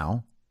from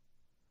now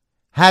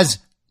has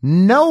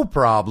no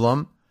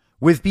problem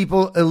with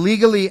people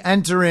illegally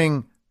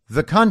entering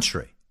the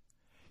country.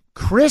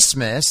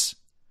 Christmas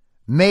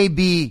may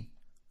be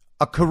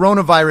a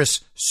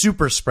coronavirus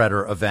super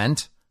spreader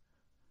event,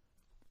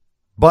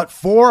 but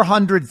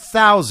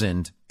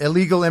 400,000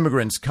 illegal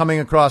immigrants coming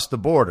across the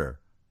border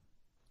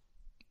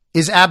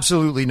is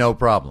absolutely no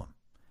problem.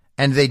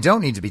 And they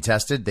don't need to be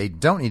tested. They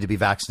don't need to be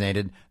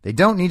vaccinated. They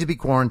don't need to be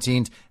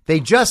quarantined. They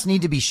just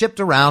need to be shipped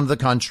around the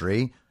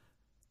country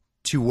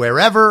to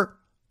wherever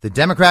the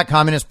Democrat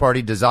Communist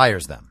Party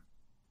desires them.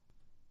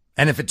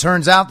 And if it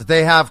turns out that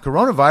they have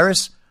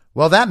coronavirus,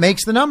 well, that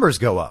makes the numbers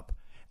go up.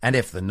 And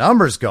if the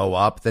numbers go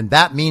up, then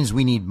that means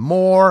we need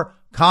more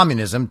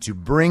communism to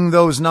bring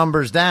those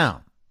numbers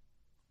down.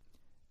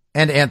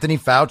 And Anthony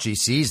Fauci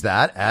sees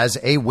that as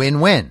a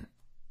win-win.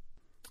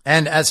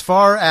 And as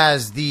far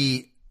as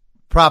the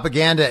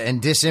propaganda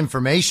and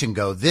disinformation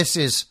go, this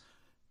is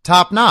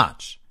top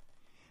notch.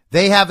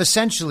 They have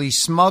essentially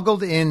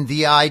smuggled in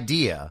the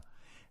idea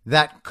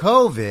that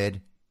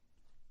COVID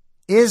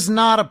is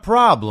not a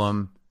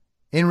problem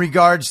in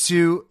regards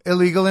to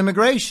illegal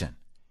immigration.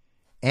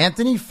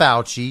 Anthony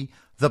Fauci,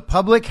 the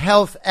public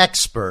health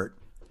expert,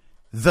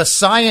 the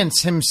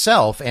science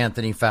himself,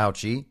 Anthony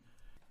Fauci,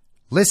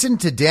 listen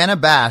to Dana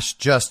Bash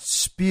just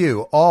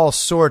spew all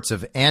sorts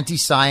of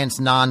anti-science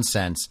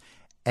nonsense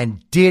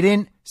and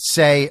didn't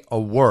say a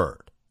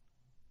word.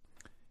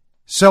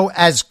 So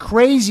as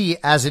crazy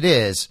as it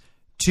is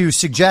to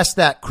suggest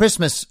that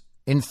Christmas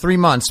in 3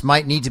 months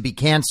might need to be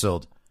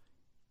canceled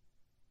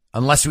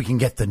unless we can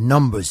get the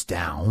numbers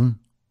down,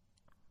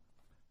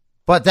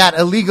 but that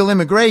illegal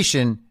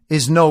immigration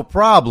is no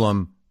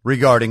problem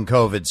regarding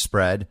COVID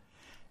spread,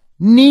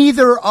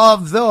 neither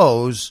of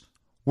those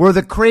were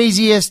the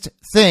craziest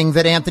thing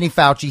that Anthony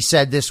Fauci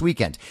said this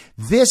weekend.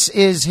 This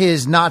is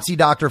his Nazi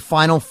doctor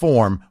final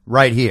form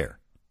right here.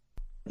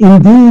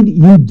 Indeed,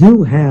 you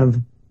do have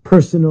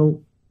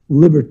personal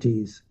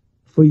liberties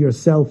for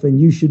yourself, and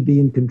you should be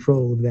in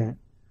control of that.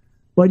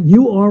 But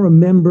you are a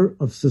member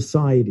of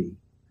society.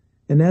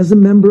 And as a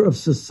member of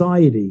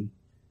society,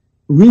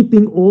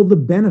 reaping all the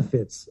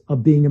benefits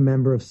of being a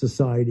member of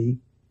society,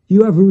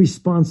 you have a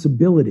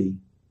responsibility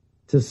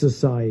to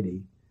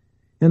society.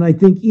 And I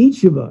think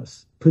each of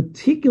us,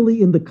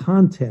 particularly in the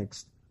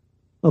context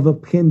of a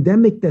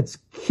pandemic that's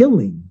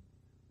killing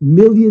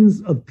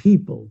millions of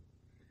people,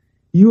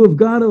 you have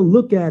got to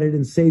look at it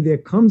and say there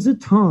comes a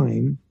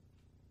time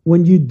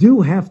when you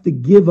do have to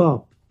give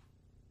up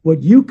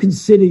what you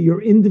consider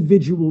your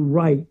individual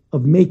right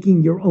of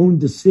making your own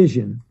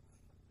decision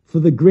for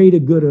the greater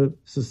good of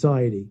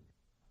society.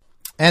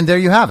 And there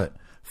you have it.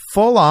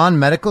 Full-on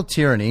medical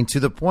tyranny to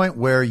the point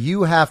where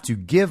you have to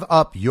give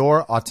up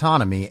your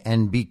autonomy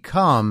and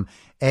become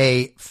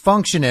a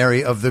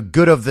functionary of the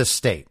good of the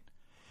state.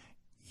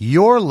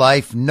 Your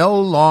life no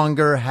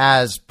longer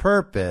has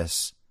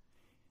purpose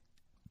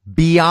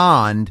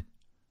beyond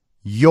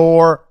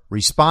your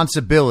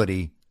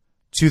responsibility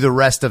to the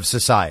rest of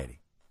society.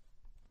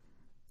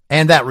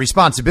 And that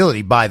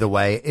responsibility, by the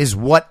way, is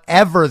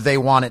whatever they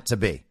want it to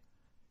be.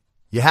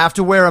 You have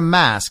to wear a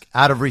mask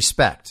out of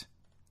respect.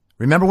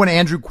 Remember when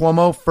Andrew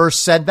Cuomo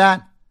first said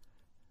that?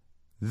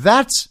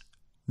 That's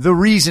the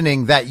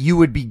reasoning that you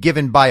would be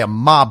given by a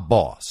mob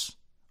boss.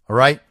 All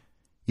right?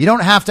 You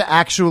don't have to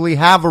actually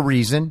have a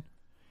reason.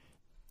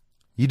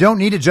 You don't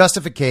need a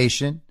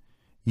justification.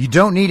 You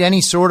don't need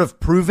any sort of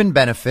proven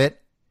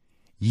benefit.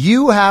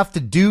 You have to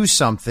do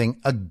something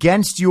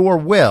against your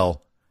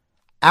will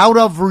out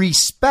of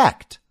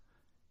respect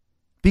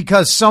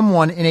because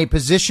someone in a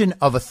position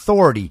of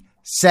authority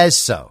says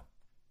so.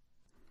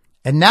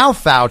 And now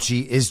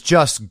Fauci is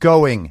just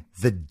going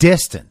the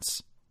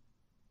distance.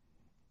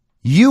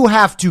 You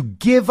have to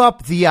give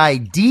up the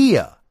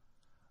idea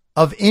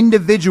of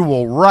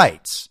individual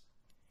rights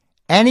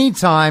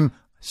anytime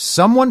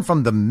someone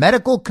from the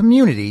medical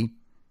community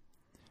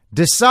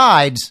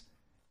decides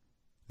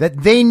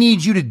that they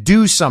need you to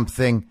do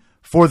something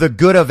for the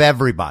good of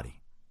everybody.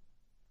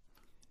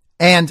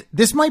 And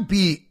this might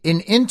be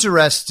an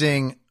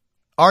interesting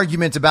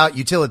argument about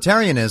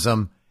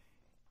utilitarianism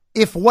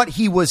if what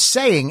he was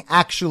saying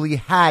actually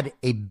had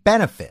a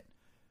benefit,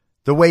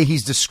 the way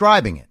he's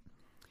describing it.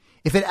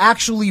 If it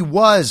actually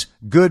was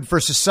good for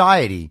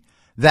society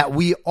that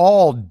we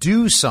all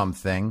do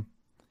something,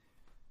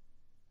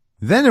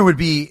 then there would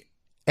be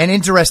an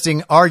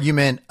interesting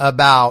argument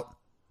about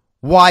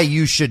why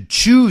you should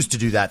choose to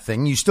do that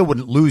thing. You still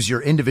wouldn't lose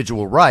your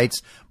individual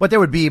rights, but there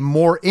would be a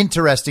more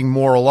interesting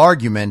moral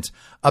argument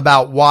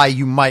about why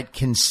you might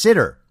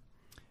consider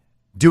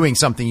doing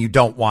something you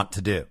don't want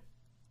to do.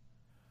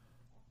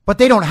 But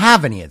they don't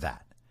have any of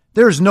that.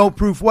 There's no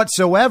proof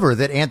whatsoever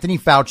that Anthony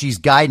Fauci's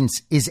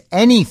guidance is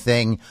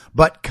anything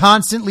but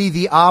constantly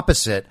the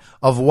opposite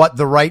of what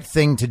the right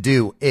thing to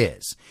do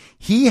is.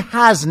 He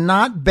has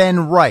not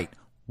been right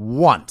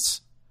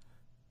once.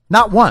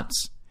 Not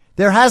once.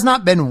 There has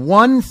not been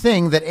one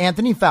thing that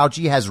Anthony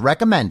Fauci has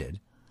recommended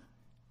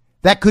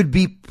that could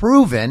be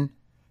proven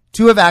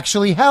to have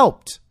actually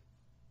helped.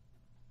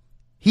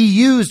 He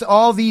used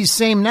all these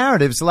same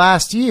narratives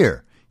last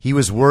year. He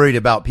was worried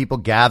about people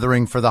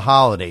gathering for the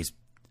holidays.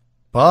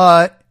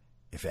 But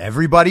if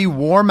everybody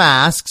wore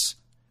masks,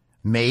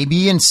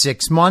 maybe in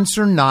 6 months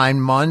or 9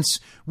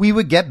 months, we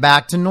would get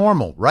back to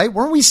normal, right?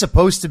 Weren't we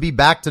supposed to be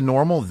back to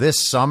normal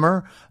this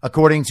summer,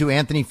 according to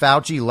Anthony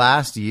Fauci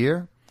last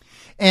year?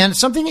 And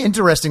something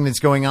interesting that's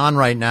going on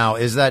right now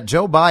is that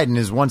Joe Biden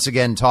is once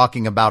again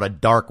talking about a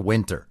dark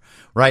winter,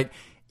 right?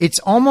 It's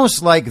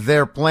almost like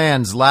their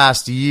plans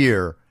last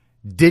year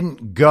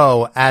didn't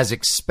go as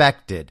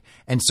expected.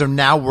 And so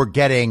now we're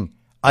getting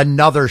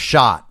another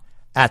shot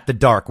at the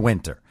dark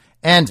winter.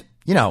 And,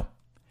 you know,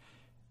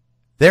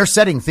 they're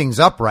setting things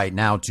up right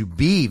now to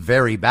be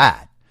very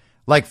bad.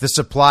 Like the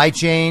supply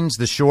chains,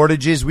 the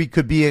shortages we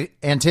could be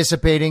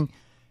anticipating,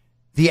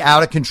 the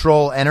out of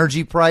control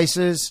energy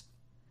prices.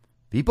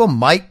 People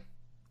might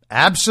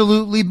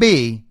absolutely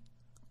be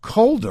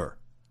colder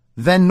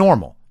than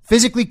normal,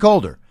 physically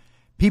colder.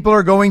 People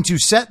are going to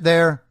set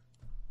their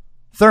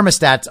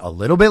thermostats a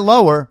little bit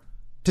lower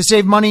to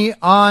save money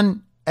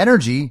on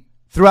energy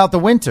throughout the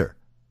winter.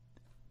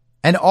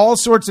 And all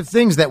sorts of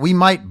things that we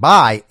might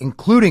buy,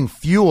 including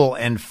fuel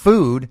and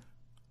food,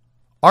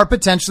 are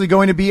potentially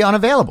going to be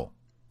unavailable.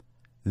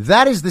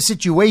 That is the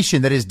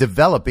situation that is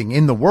developing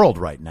in the world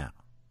right now.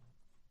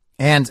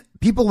 And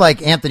people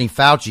like Anthony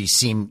Fauci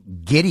seem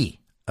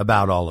giddy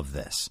about all of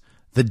this.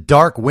 The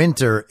dark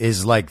winter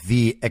is like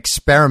the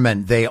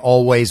experiment they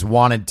always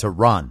wanted to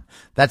run.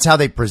 That's how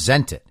they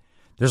present it.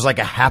 There's like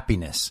a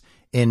happiness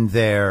in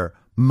their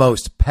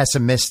most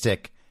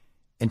pessimistic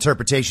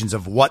interpretations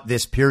of what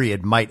this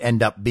period might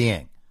end up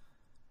being,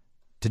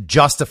 to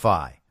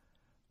justify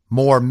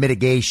more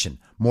mitigation,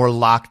 more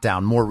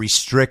lockdown, more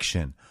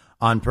restriction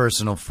on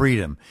personal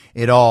freedom.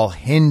 It all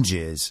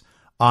hinges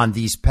on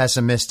these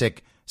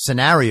pessimistic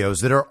scenarios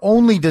that are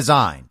only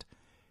designed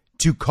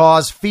to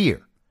cause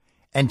fear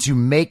and to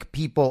make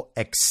people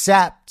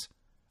accept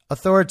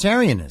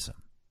authoritarianism.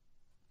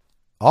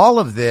 All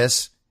of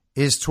this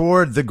is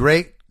toward the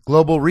great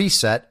global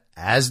reset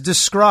as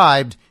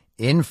described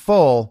in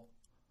full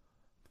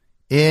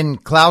in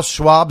Klaus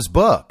Schwab's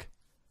book.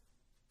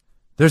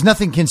 There's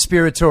nothing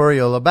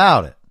conspiratorial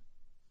about it.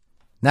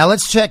 Now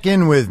let's check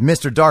in with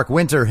Mr. Dark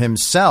Winter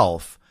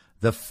himself,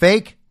 the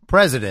fake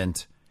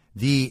president,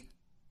 the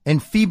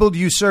enfeebled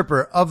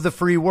usurper of the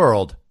free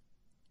world,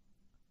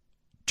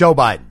 Joe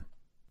Biden.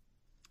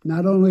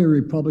 Not only are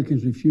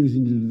Republicans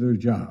refusing to do their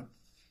job,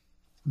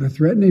 they're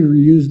threatening to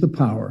use their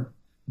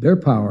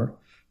power,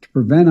 to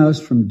prevent us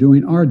from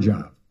doing our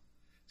job,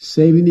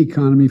 saving the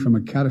economy from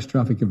a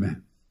catastrophic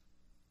event.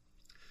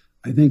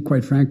 I think,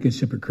 quite frankly, it's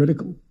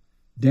hypocritical,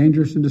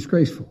 dangerous, and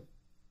disgraceful.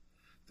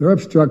 Their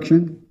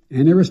obstruction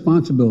and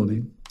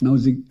irresponsibility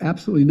knows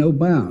absolutely no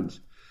bounds,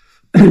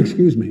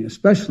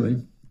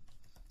 especially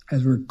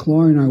as we're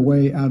clawing our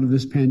way out of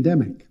this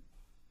pandemic.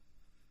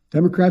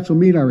 Democrats will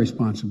meet our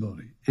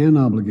responsibility and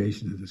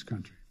obligation to this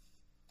country.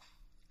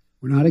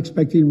 We're not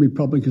expecting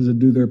Republicans to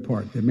do their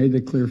part. They made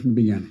it clear from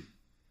the beginning.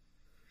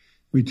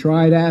 We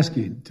tried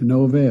asking to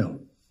no avail.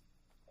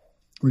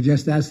 We're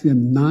just asking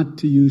them not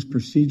to use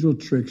procedural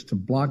tricks to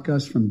block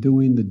us from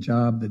doing the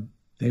job that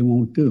they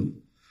won't do.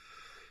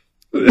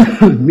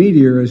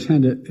 Meteor is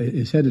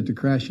headed to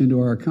crash into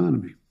our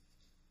economy.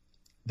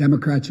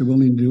 Democrats are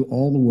willing to do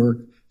all the work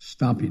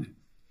stopping it.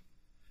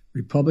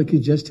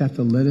 Republicans just have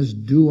to let us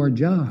do our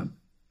job.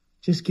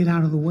 Just get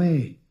out of the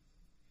way.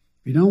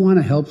 If you don't want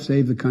to help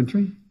save the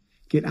country,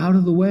 get out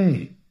of the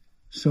way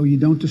so you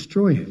don't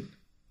destroy it.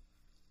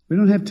 We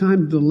don't have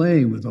time to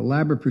delay with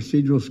elaborate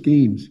procedural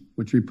schemes,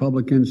 which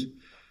Republicans'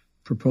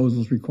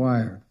 proposals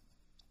require.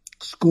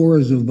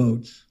 Scores of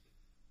votes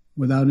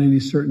without any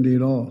certainty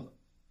at all,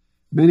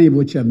 many of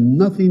which have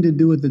nothing to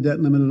do with the debt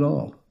limit at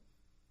all.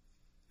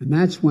 And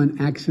that's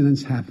when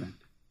accidents happen.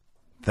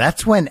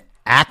 That's when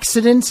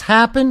accidents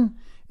happen?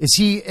 Is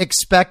he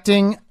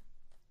expecting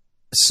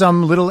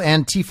some little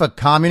Antifa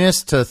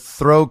communist to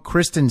throw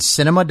Kristen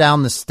Sinema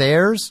down the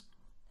stairs?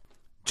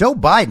 Joe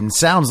Biden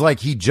sounds like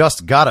he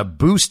just got a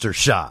booster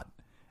shot,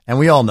 and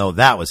we all know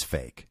that was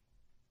fake.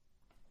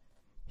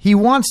 He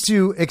wants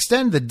to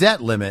extend the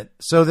debt limit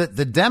so that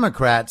the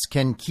Democrats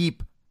can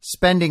keep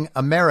spending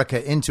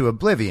America into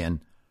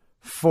oblivion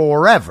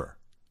forever.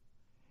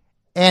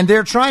 And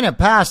they're trying to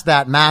pass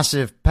that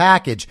massive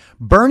package.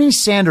 Bernie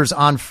Sanders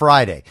on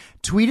Friday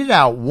tweeted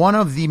out one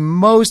of the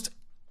most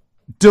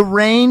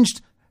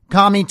deranged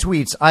commie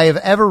tweets I have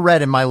ever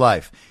read in my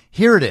life.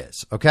 Here it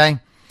is, okay?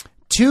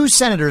 2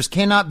 senators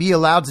cannot be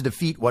allowed to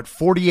defeat what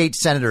 48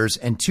 senators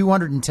and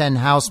 210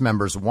 House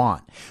members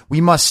want.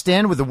 We must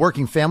stand with the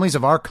working families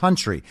of our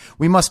country.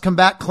 We must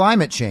combat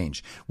climate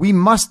change. We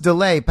must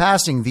delay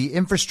passing the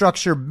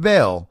infrastructure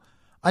bill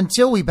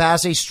until we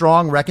pass a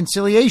strong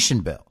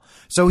reconciliation bill.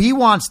 So he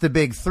wants the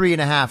big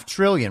 $3.5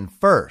 trillion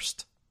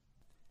first.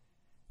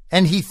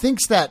 And he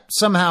thinks that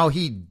somehow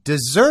he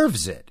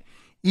deserves it,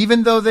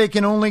 even though they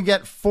can only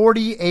get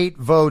 48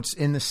 votes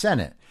in the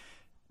Senate.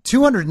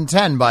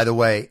 210, by the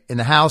way, in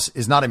the House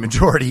is not a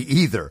majority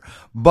either.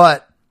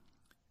 But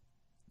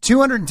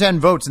 210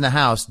 votes in the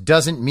House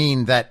doesn't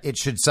mean that it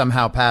should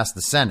somehow pass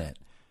the Senate.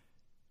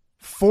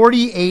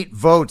 48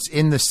 votes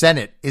in the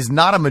Senate is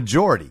not a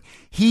majority.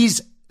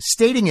 He's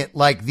stating it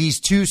like these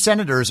 2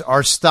 senators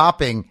are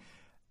stopping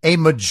a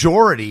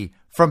majority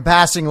from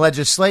passing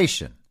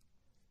legislation.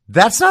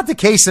 That's not the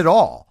case at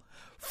all.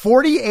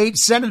 48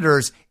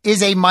 senators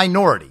is a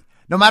minority,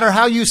 no matter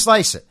how you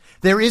slice it.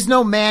 There is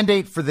no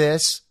mandate for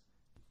this.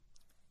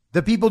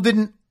 The people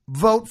didn't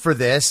vote for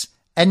this,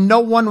 and no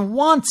one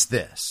wants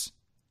this.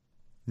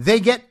 They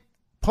get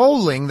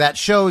polling that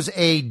shows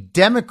a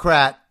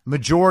Democrat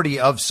majority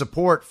of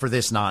support for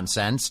this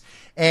nonsense,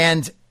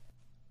 and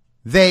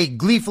they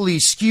gleefully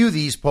skew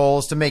these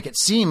polls to make it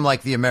seem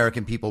like the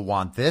American people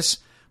want this.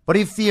 But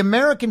if the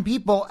American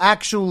people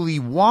actually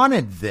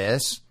wanted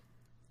this,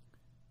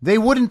 they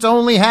wouldn't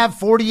only have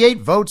 48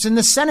 votes in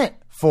the Senate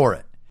for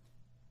it.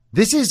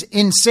 This is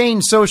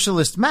insane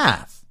socialist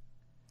math.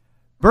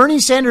 Bernie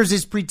Sanders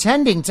is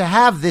pretending to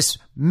have this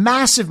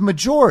massive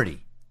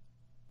majority,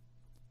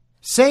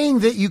 saying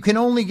that you can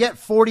only get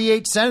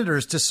 48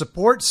 senators to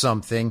support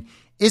something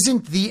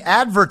isn't the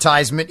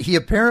advertisement he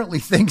apparently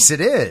thinks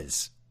it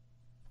is.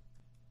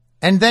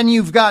 And then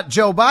you've got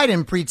Joe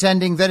Biden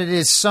pretending that it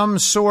is some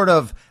sort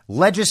of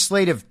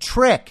legislative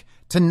trick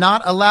to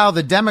not allow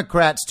the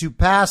Democrats to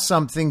pass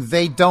something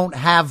they don't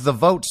have the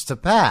votes to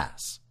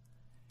pass.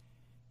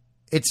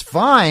 It's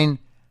fine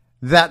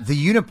that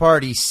the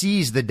Uniparty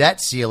sees the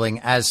debt ceiling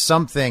as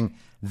something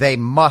they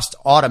must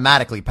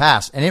automatically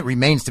pass, and it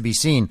remains to be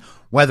seen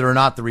whether or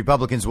not the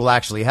Republicans will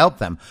actually help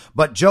them.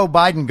 But Joe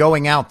Biden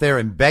going out there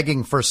and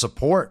begging for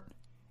support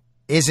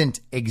isn't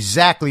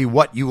exactly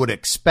what you would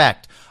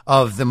expect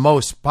of the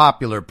most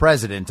popular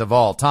president of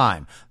all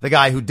time, the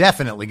guy who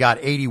definitely got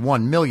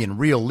 81 million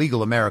real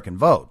legal American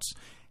votes.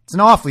 It's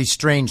an awfully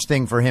strange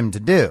thing for him to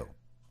do.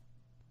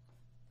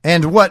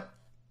 And what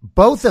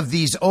both of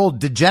these old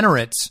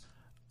degenerates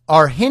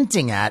are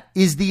hinting at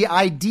is the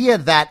idea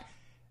that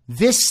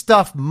this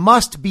stuff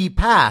must be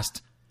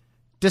passed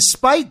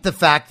despite the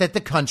fact that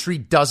the country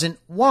doesn't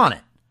want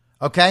it.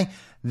 Okay?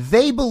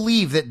 They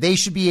believe that they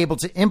should be able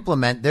to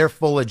implement their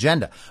full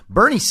agenda.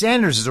 Bernie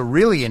Sanders is a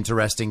really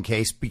interesting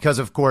case because,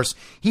 of course,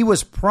 he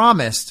was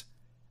promised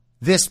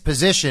this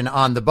position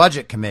on the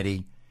budget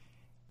committee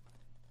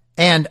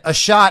and a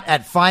shot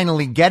at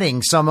finally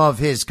getting some of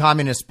his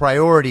communist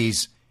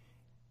priorities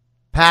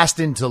passed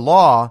into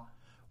law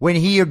when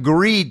he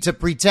agreed to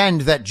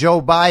pretend that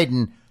Joe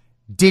Biden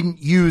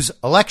didn't use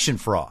election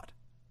fraud.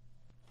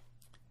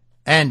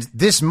 And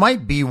this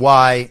might be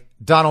why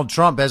Donald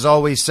Trump has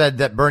always said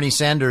that Bernie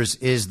Sanders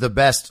is the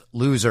best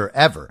loser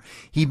ever.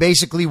 He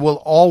basically will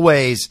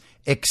always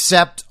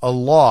accept a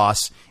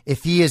loss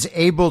if he is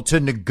able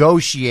to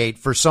negotiate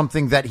for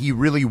something that he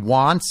really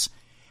wants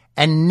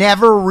and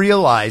never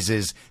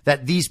realizes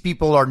that these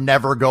people are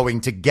never going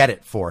to get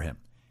it for him.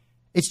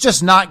 It's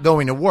just not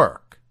going to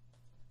work.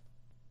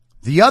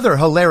 The other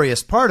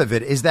hilarious part of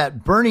it is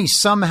that Bernie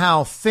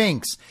somehow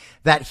thinks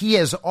that he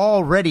has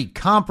already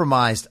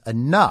compromised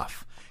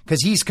enough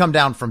because he's come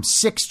down from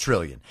 6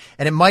 trillion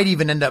and it might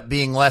even end up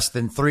being less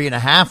than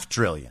 3.5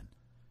 trillion.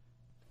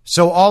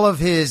 So all of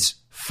his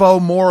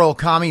faux moral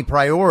commie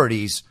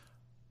priorities,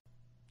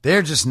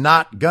 they're just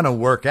not going to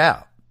work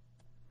out.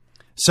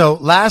 So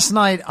last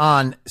night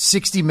on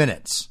 60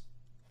 Minutes,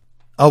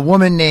 a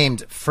woman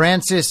named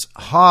Frances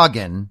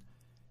Haugen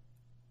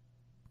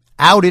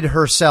outed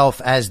herself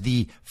as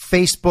the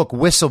Facebook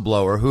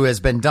whistleblower who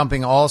has been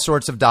dumping all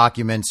sorts of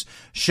documents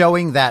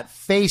showing that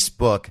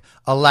Facebook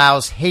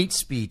allows hate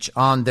speech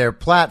on their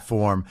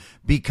platform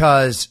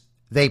because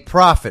they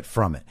profit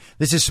from it.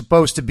 This is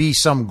supposed to be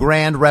some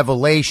grand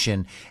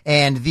revelation.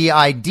 And the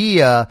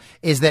idea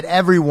is that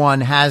everyone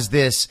has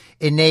this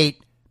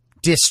innate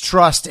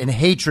distrust and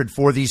hatred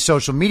for these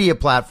social media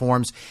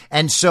platforms.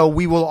 And so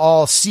we will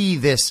all see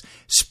this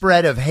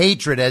spread of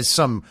hatred as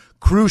some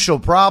crucial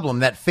problem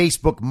that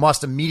Facebook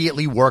must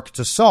immediately work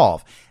to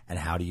solve. And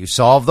how do you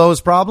solve those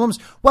problems?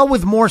 Well,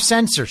 with more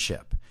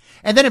censorship.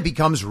 And then it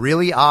becomes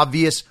really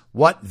obvious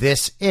what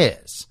this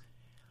is.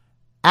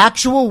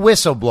 Actual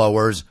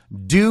whistleblowers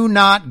do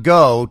not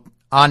go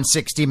on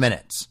 60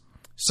 Minutes.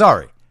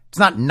 Sorry, it's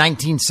not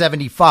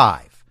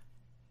 1975.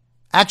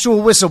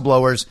 Actual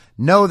whistleblowers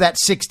know that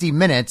 60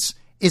 Minutes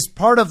is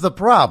part of the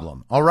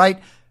problem, all right?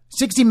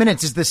 60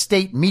 Minutes is the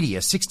state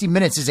media. 60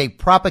 Minutes is a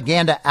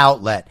propaganda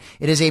outlet.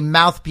 It is a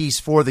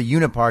mouthpiece for the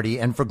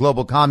Uniparty and for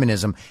global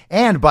communism.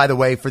 And, by the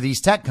way, for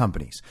these tech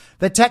companies.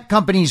 The tech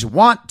companies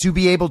want to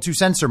be able to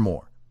censor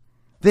more.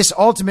 This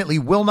ultimately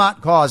will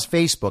not cause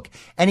Facebook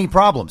any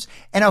problems.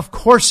 And of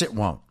course it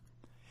won't.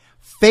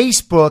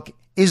 Facebook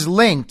is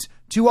linked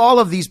to all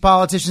of these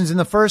politicians in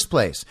the first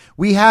place.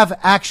 We have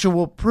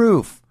actual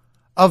proof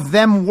of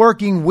them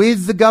working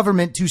with the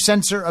government to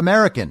censor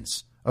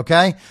Americans.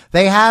 Okay?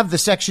 They have the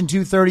Section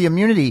 230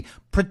 immunity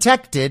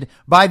protected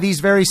by these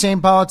very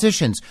same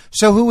politicians.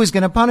 So who is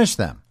going to punish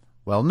them?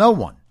 Well, no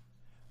one.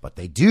 But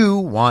they do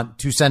want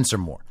to censor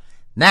more.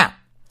 Now,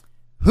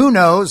 who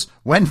knows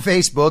when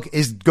Facebook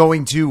is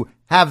going to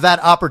have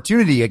that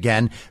opportunity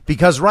again?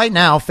 Because right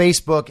now,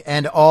 Facebook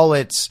and all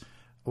its,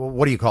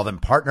 what do you call them?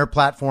 Partner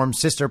platforms,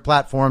 sister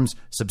platforms,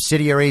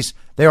 subsidiaries,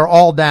 they are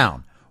all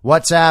down.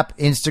 WhatsApp,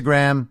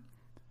 Instagram,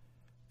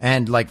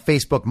 and like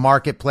Facebook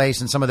Marketplace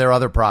and some of their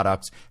other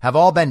products have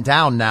all been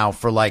down now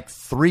for like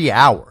 3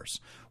 hours,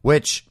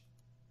 which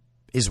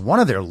is one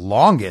of their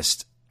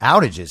longest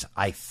outages,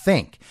 I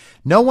think.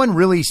 No one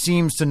really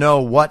seems to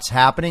know what's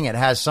happening. It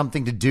has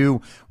something to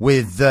do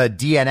with the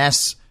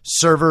DNS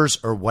servers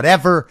or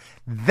whatever.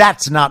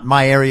 That's not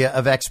my area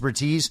of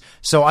expertise.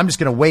 So I'm just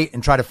going to wait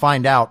and try to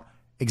find out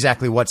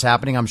exactly what's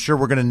happening. I'm sure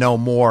we're going to know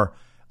more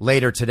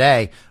later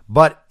today,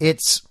 but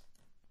it's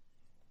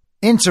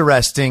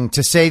interesting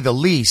to say the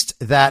least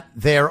that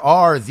there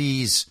are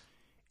these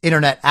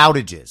internet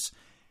outages.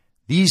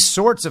 These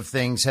sorts of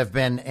things have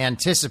been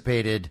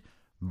anticipated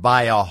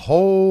by a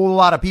whole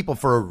lot of people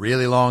for a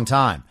really long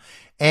time.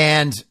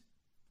 And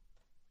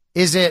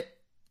is it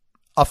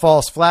a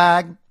false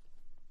flag?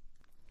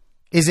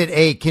 Is it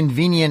a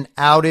convenient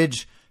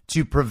outage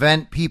to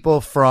prevent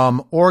people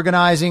from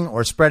organizing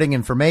or spreading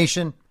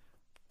information?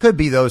 Could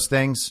be those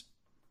things.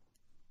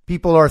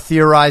 People are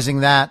theorizing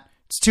that.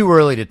 It's too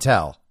early to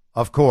tell,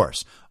 of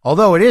course.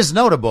 Although it is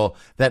notable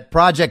that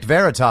Project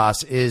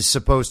Veritas is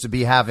supposed to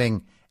be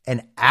having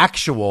an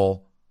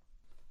actual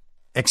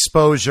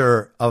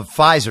exposure of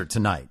Pfizer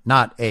tonight.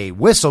 Not a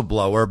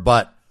whistleblower,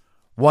 but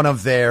one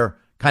of their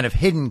kind of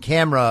hidden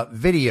camera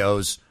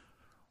videos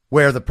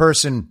where the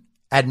person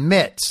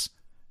admits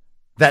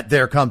that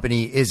their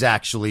company is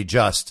actually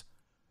just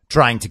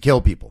trying to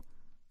kill people.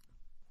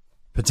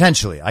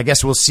 Potentially. I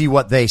guess we'll see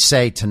what they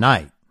say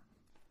tonight.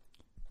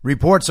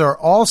 Reports are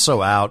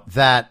also out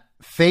that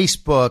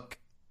Facebook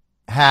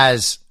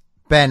has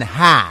been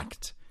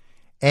hacked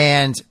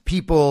and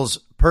people's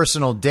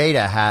personal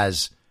data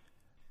has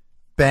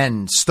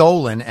been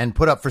stolen and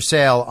put up for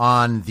sale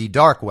on the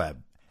dark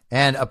web.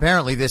 And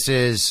apparently this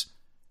is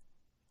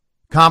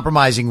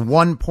compromising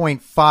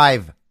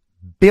 1.5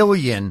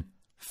 billion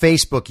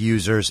Facebook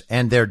users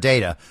and their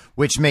data,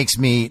 which makes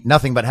me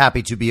nothing but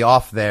happy to be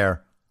off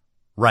there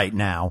right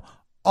now.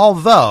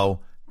 Although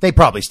they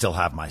probably still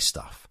have my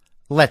stuff.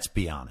 Let's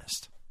be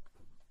honest.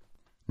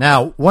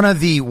 Now, one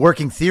of the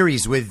working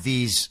theories with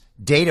these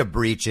data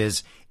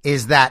breaches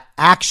is that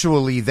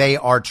actually they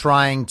are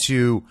trying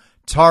to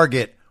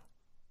target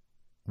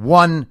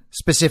one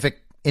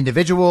specific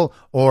individual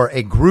or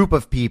a group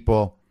of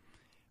people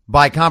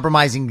by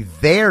compromising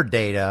their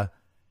data.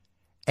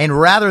 And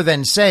rather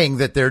than saying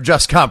that they're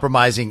just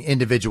compromising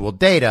individual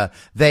data,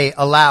 they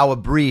allow a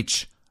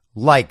breach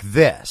like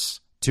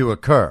this to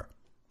occur.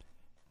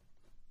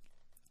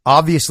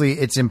 Obviously,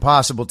 it's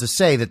impossible to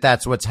say that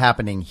that's what's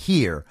happening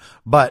here,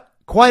 but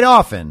quite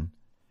often,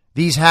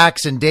 these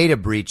hacks and data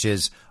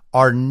breaches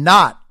are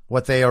not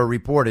what they are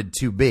reported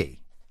to be.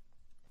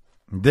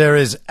 There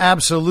is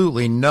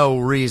absolutely no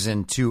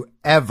reason to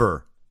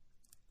ever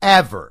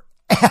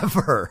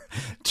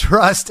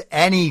trust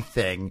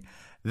anything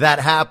that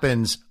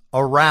happens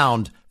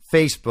around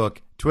Facebook,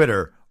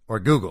 Twitter, or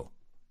Google.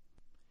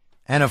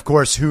 And of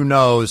course, who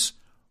knows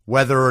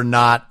whether or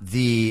not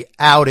the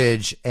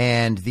outage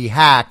and the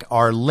hack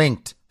are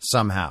linked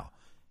somehow.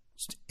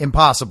 It's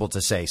impossible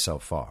to say so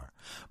far.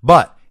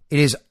 But it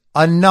is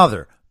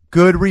another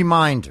good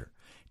reminder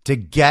to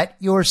get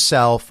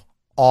yourself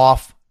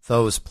off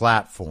those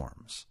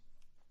platforms.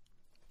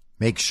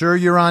 Make sure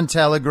you're on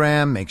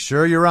Telegram. Make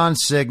sure you're on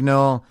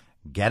Signal.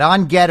 Get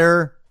on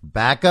Getter.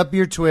 Back up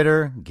your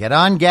Twitter. Get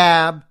on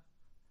Gab.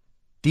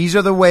 These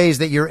are the ways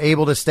that you're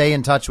able to stay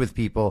in touch with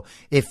people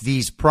if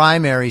these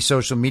primary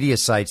social media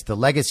sites, the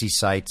legacy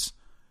sites,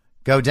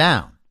 go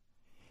down.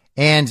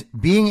 And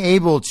being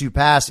able to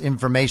pass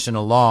information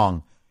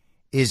along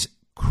is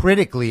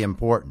critically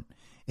important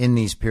in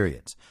these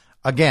periods.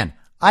 Again,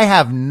 I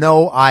have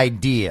no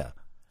idea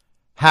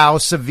how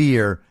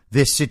severe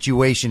this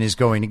situation is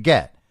going to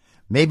get.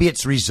 Maybe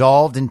it's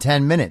resolved in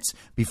 10 minutes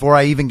before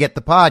I even get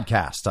the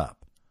podcast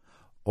up.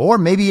 Or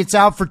maybe it's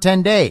out for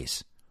 10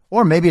 days.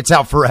 Or maybe it's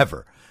out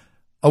forever.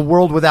 A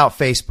world without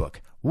Facebook.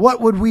 What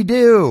would we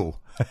do?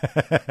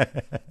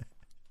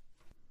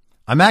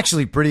 I'm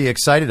actually pretty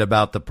excited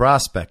about the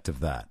prospect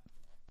of that.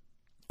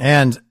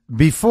 And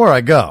before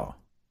I go,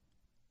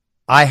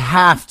 I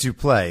have to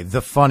play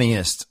the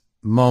funniest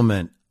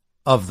moment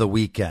of the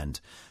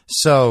weekend.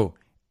 So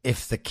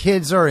if the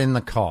kids are in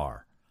the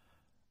car,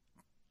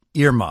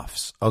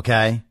 earmuffs,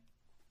 okay?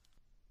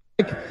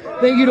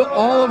 Thank you to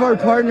all of our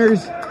partners.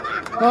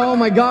 Oh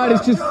my God,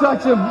 it's just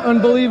such an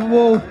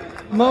unbelievable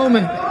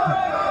moment.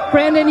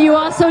 Brandon, you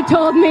also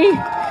told me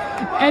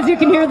as you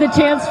can hear the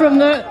chants from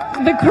the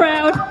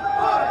crowd.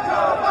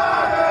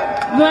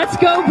 Let's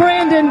go,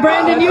 Brandon.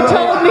 Brandon, you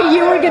told me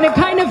you were going to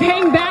kind of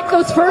hang back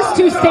those first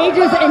two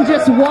stages and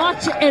just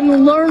watch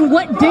and learn.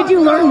 What did you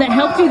learn that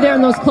helped you there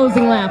in those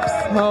closing laps?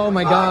 Oh,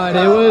 my God.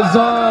 It was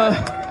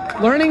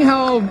learning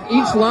how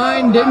each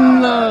line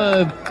didn't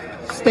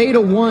stay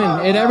to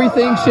one. And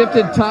everything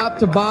shifted top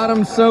to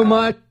bottom so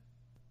much.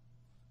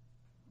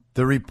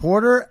 The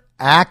reporter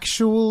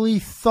actually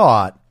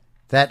thought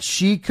that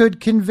she could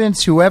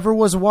convince whoever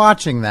was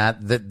watching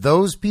that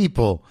those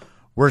people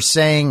were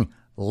saying,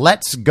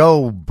 "Let's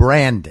go,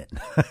 Brandon."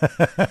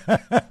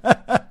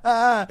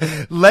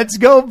 Let's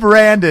go,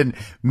 Brandon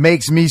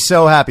makes me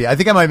so happy. I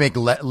think I might make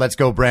Let's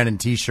Go, Brandon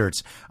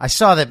t-shirts. I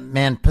saw that,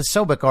 man,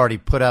 Posobiec already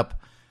put up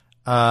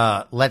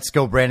Let's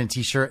Go, Brandon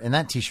t-shirt, and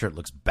that t-shirt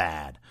looks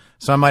bad.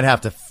 So I might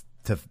have to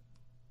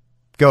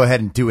go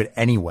ahead and do it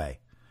anyway.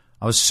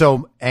 I was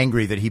so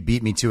angry that he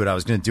beat me to it. I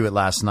was going to do it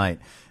last night.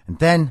 And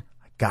then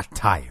I got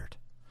tired.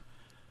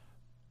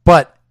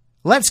 But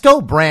Let's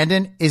Go,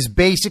 Brandon is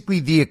basically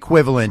the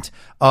equivalent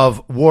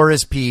of war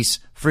is peace,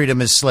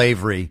 freedom is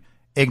slavery,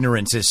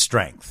 ignorance is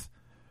strength.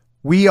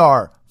 We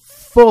are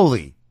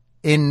fully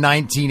in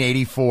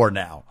 1984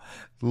 now.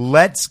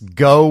 Let's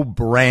go,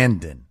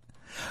 Brandon.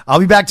 I'll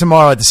be back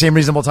tomorrow at the same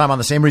reasonable time on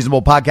the Same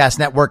Reasonable Podcast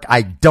Network.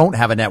 I don't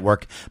have a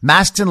network.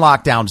 Masks and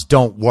lockdowns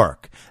don't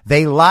work.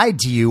 They lied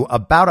to you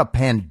about a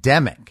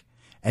pandemic.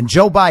 And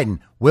Joe Biden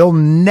will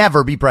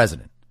never be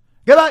president.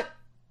 Goodbye.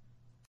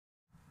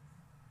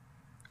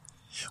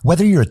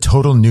 Whether you're a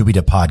total newbie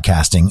to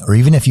podcasting or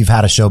even if you've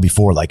had a show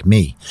before like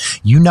me,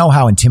 you know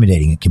how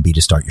intimidating it can be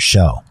to start your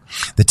show.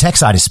 The tech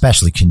side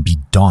especially can be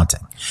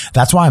daunting.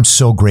 That's why I'm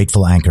so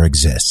grateful Anchor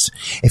exists.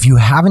 If you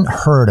haven't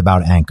heard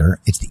about Anchor,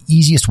 it's the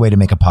easiest way to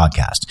make a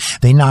podcast.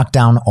 They knock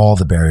down all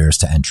the barriers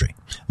to entry.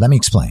 Let me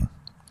explain.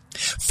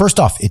 First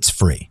off, it's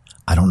free.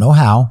 I don't know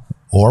how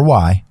or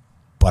why,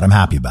 but I'm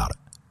happy about it.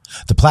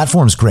 The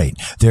platform's great.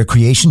 There are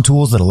creation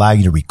tools that allow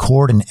you to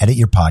record and edit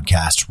your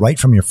podcast right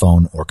from your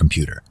phone or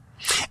computer.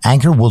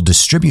 Anchor will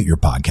distribute your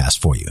podcast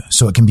for you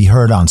so it can be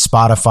heard on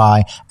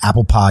Spotify,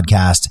 Apple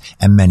Podcasts,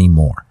 and many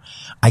more.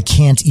 I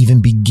can't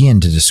even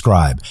begin to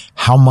describe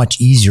how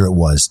much easier it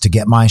was to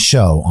get my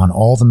show on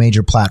all the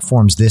major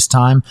platforms this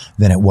time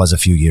than it was a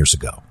few years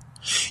ago.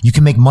 You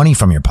can make money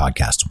from your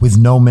podcast with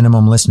no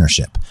minimum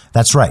listenership.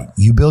 That's right.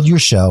 You build your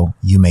show,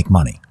 you make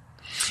money.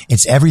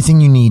 It's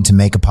everything you need to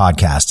make a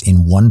podcast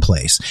in one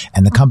place,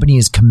 and the company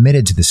is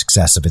committed to the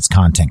success of its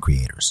content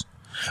creators.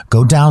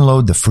 Go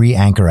download the free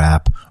Anchor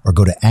app or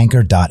go to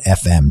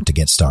anchor.fm to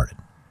get started.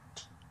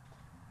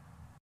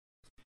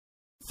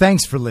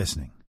 Thanks for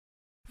listening.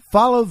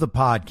 Follow the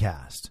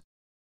podcast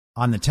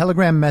on the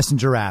Telegram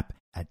Messenger app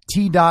at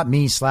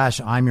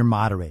t.me/I'm your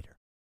moderator.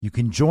 You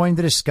can join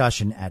the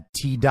discussion at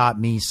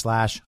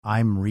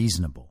t.me/I'm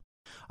reasonable.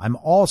 I'm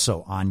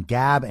also on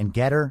Gab and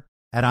Getter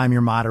at I'm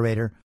your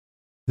moderator.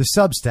 The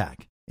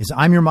Substack is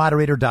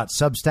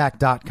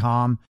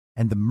imyourmoderator.substack.com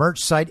and the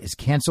merch site is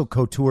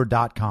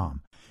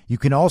cancelcouture.com. You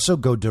can also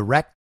go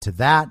direct to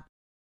that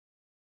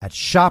at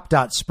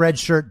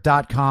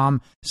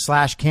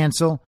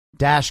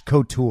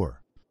shop.spreadshirt.com/cancel-couture.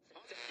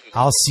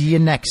 I'll see you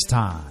next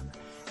time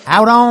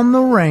out on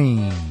the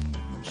range.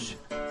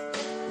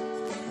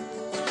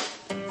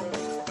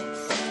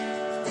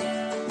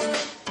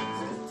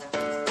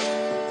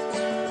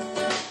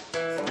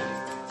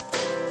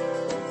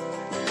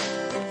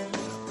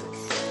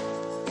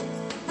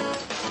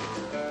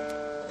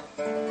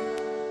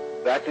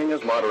 Acting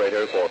as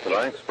moderator for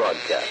tonight's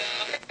broadcast.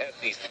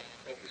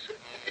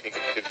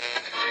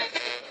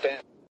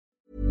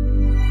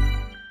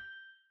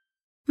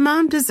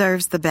 Mom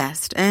deserves the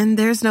best, and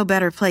there's no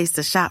better place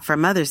to shop for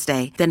Mother's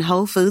Day than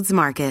Whole Foods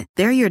Market.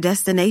 They're your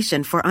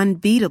destination for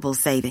unbeatable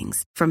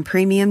savings, from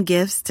premium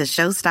gifts to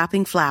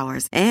show-stopping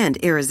flowers and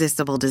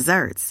irresistible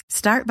desserts.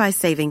 Start by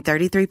saving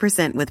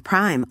 33% with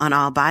Prime on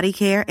all body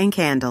care and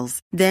candles.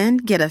 Then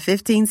get a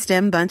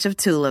 15-stem bunch of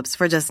tulips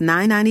for just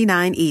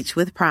 $9.99 each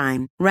with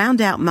Prime.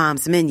 Round out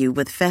Mom's menu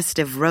with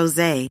festive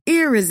rosé,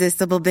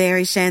 irresistible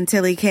berry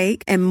chantilly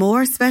cake, and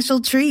more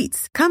special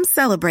treats. Come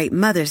celebrate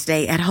Mother's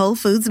Day at Whole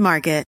Foods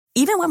Market.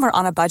 Even when we're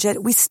on a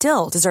budget, we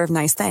still deserve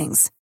nice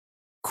things.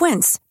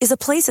 Quince is a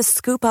place to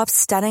scoop up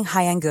stunning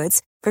high-end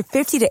goods for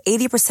 50 to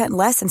 80%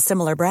 less than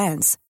similar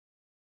brands.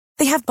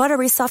 They have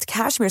buttery soft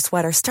cashmere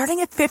sweaters starting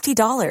at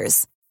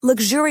 $50,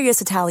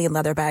 luxurious Italian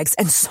leather bags,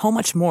 and so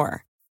much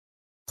more.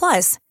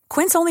 Plus,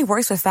 Quince only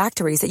works with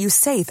factories that use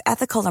safe,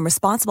 ethical, and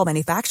responsible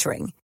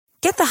manufacturing.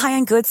 Get the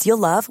high-end goods you'll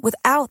love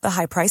without the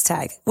high price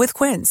tag with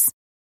Quince.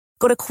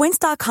 Go to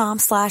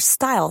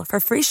quince.com/style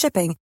for free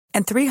shipping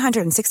and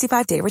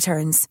 365-day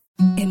returns.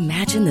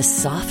 Imagine the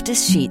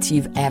softest sheets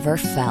you've ever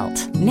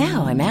felt.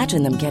 Now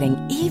imagine them getting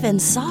even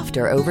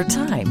softer over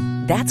time.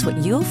 That's what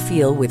you'll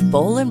feel with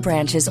Boll &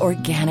 Branch's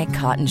organic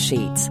cotton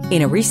sheets.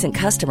 In a recent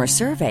customer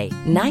survey,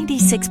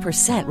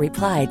 96%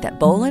 replied that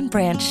Boll &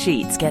 Branch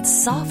sheets get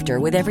softer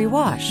with every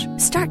wash.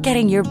 Start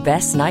getting your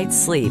best night's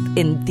sleep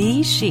in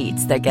these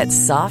sheets that get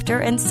softer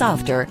and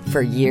softer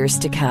for years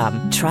to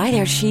come. Try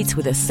their sheets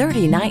with a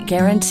 30-night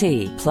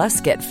guarantee. Plus,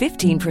 get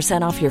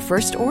 15% off your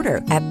first order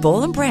at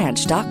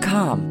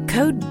bollandbranch.com.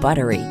 Code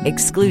BUTTERY.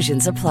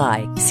 Exclusions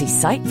apply. See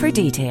site for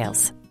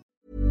details.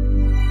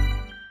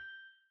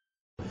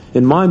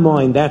 In my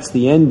mind, that's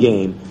the end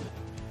game.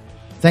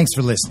 Thanks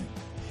for listening.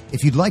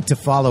 If you'd like to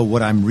follow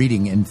what I'm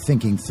reading and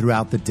thinking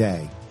throughout the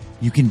day,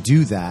 you can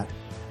do that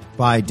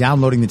by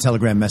downloading the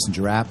Telegram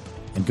Messenger app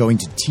and going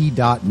to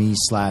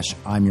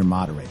t.me/I'm your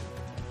moderator.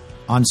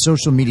 On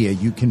social media,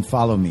 you can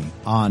follow me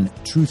on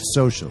Truth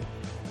Social,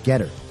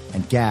 Getter,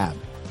 and Gab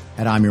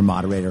at I'm your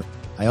moderator.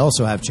 I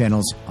also have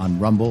channels on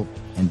Rumble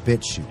and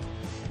BitChute.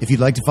 If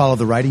you'd like to follow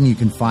the writing, you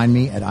can find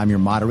me at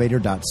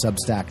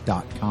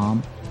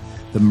imyourmoderator.substack.com.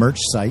 The merch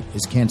site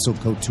is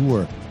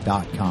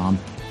cancelcouture.com,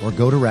 or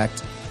go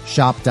direct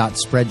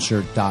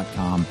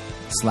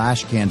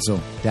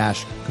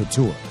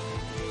shop.spreadshirt.com/cancel-couture.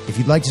 If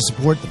you'd like to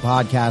support the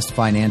podcast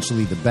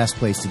financially, the best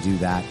place to do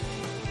that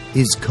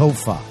is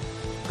Ko-Fi.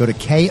 Go to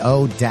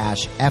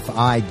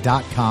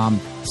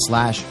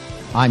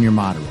ko-fi.com/I'm your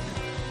moderator.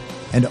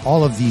 And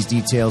all of these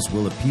details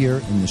will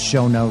appear in the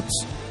show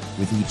notes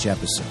with each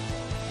episode.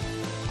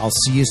 I'll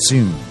see you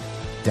soon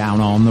down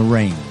on the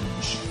range.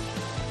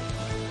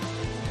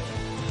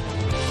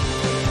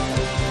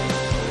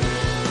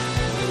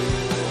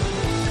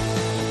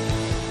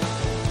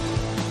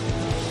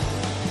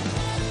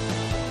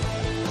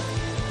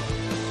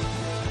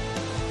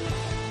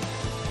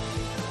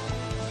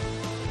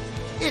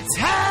 It's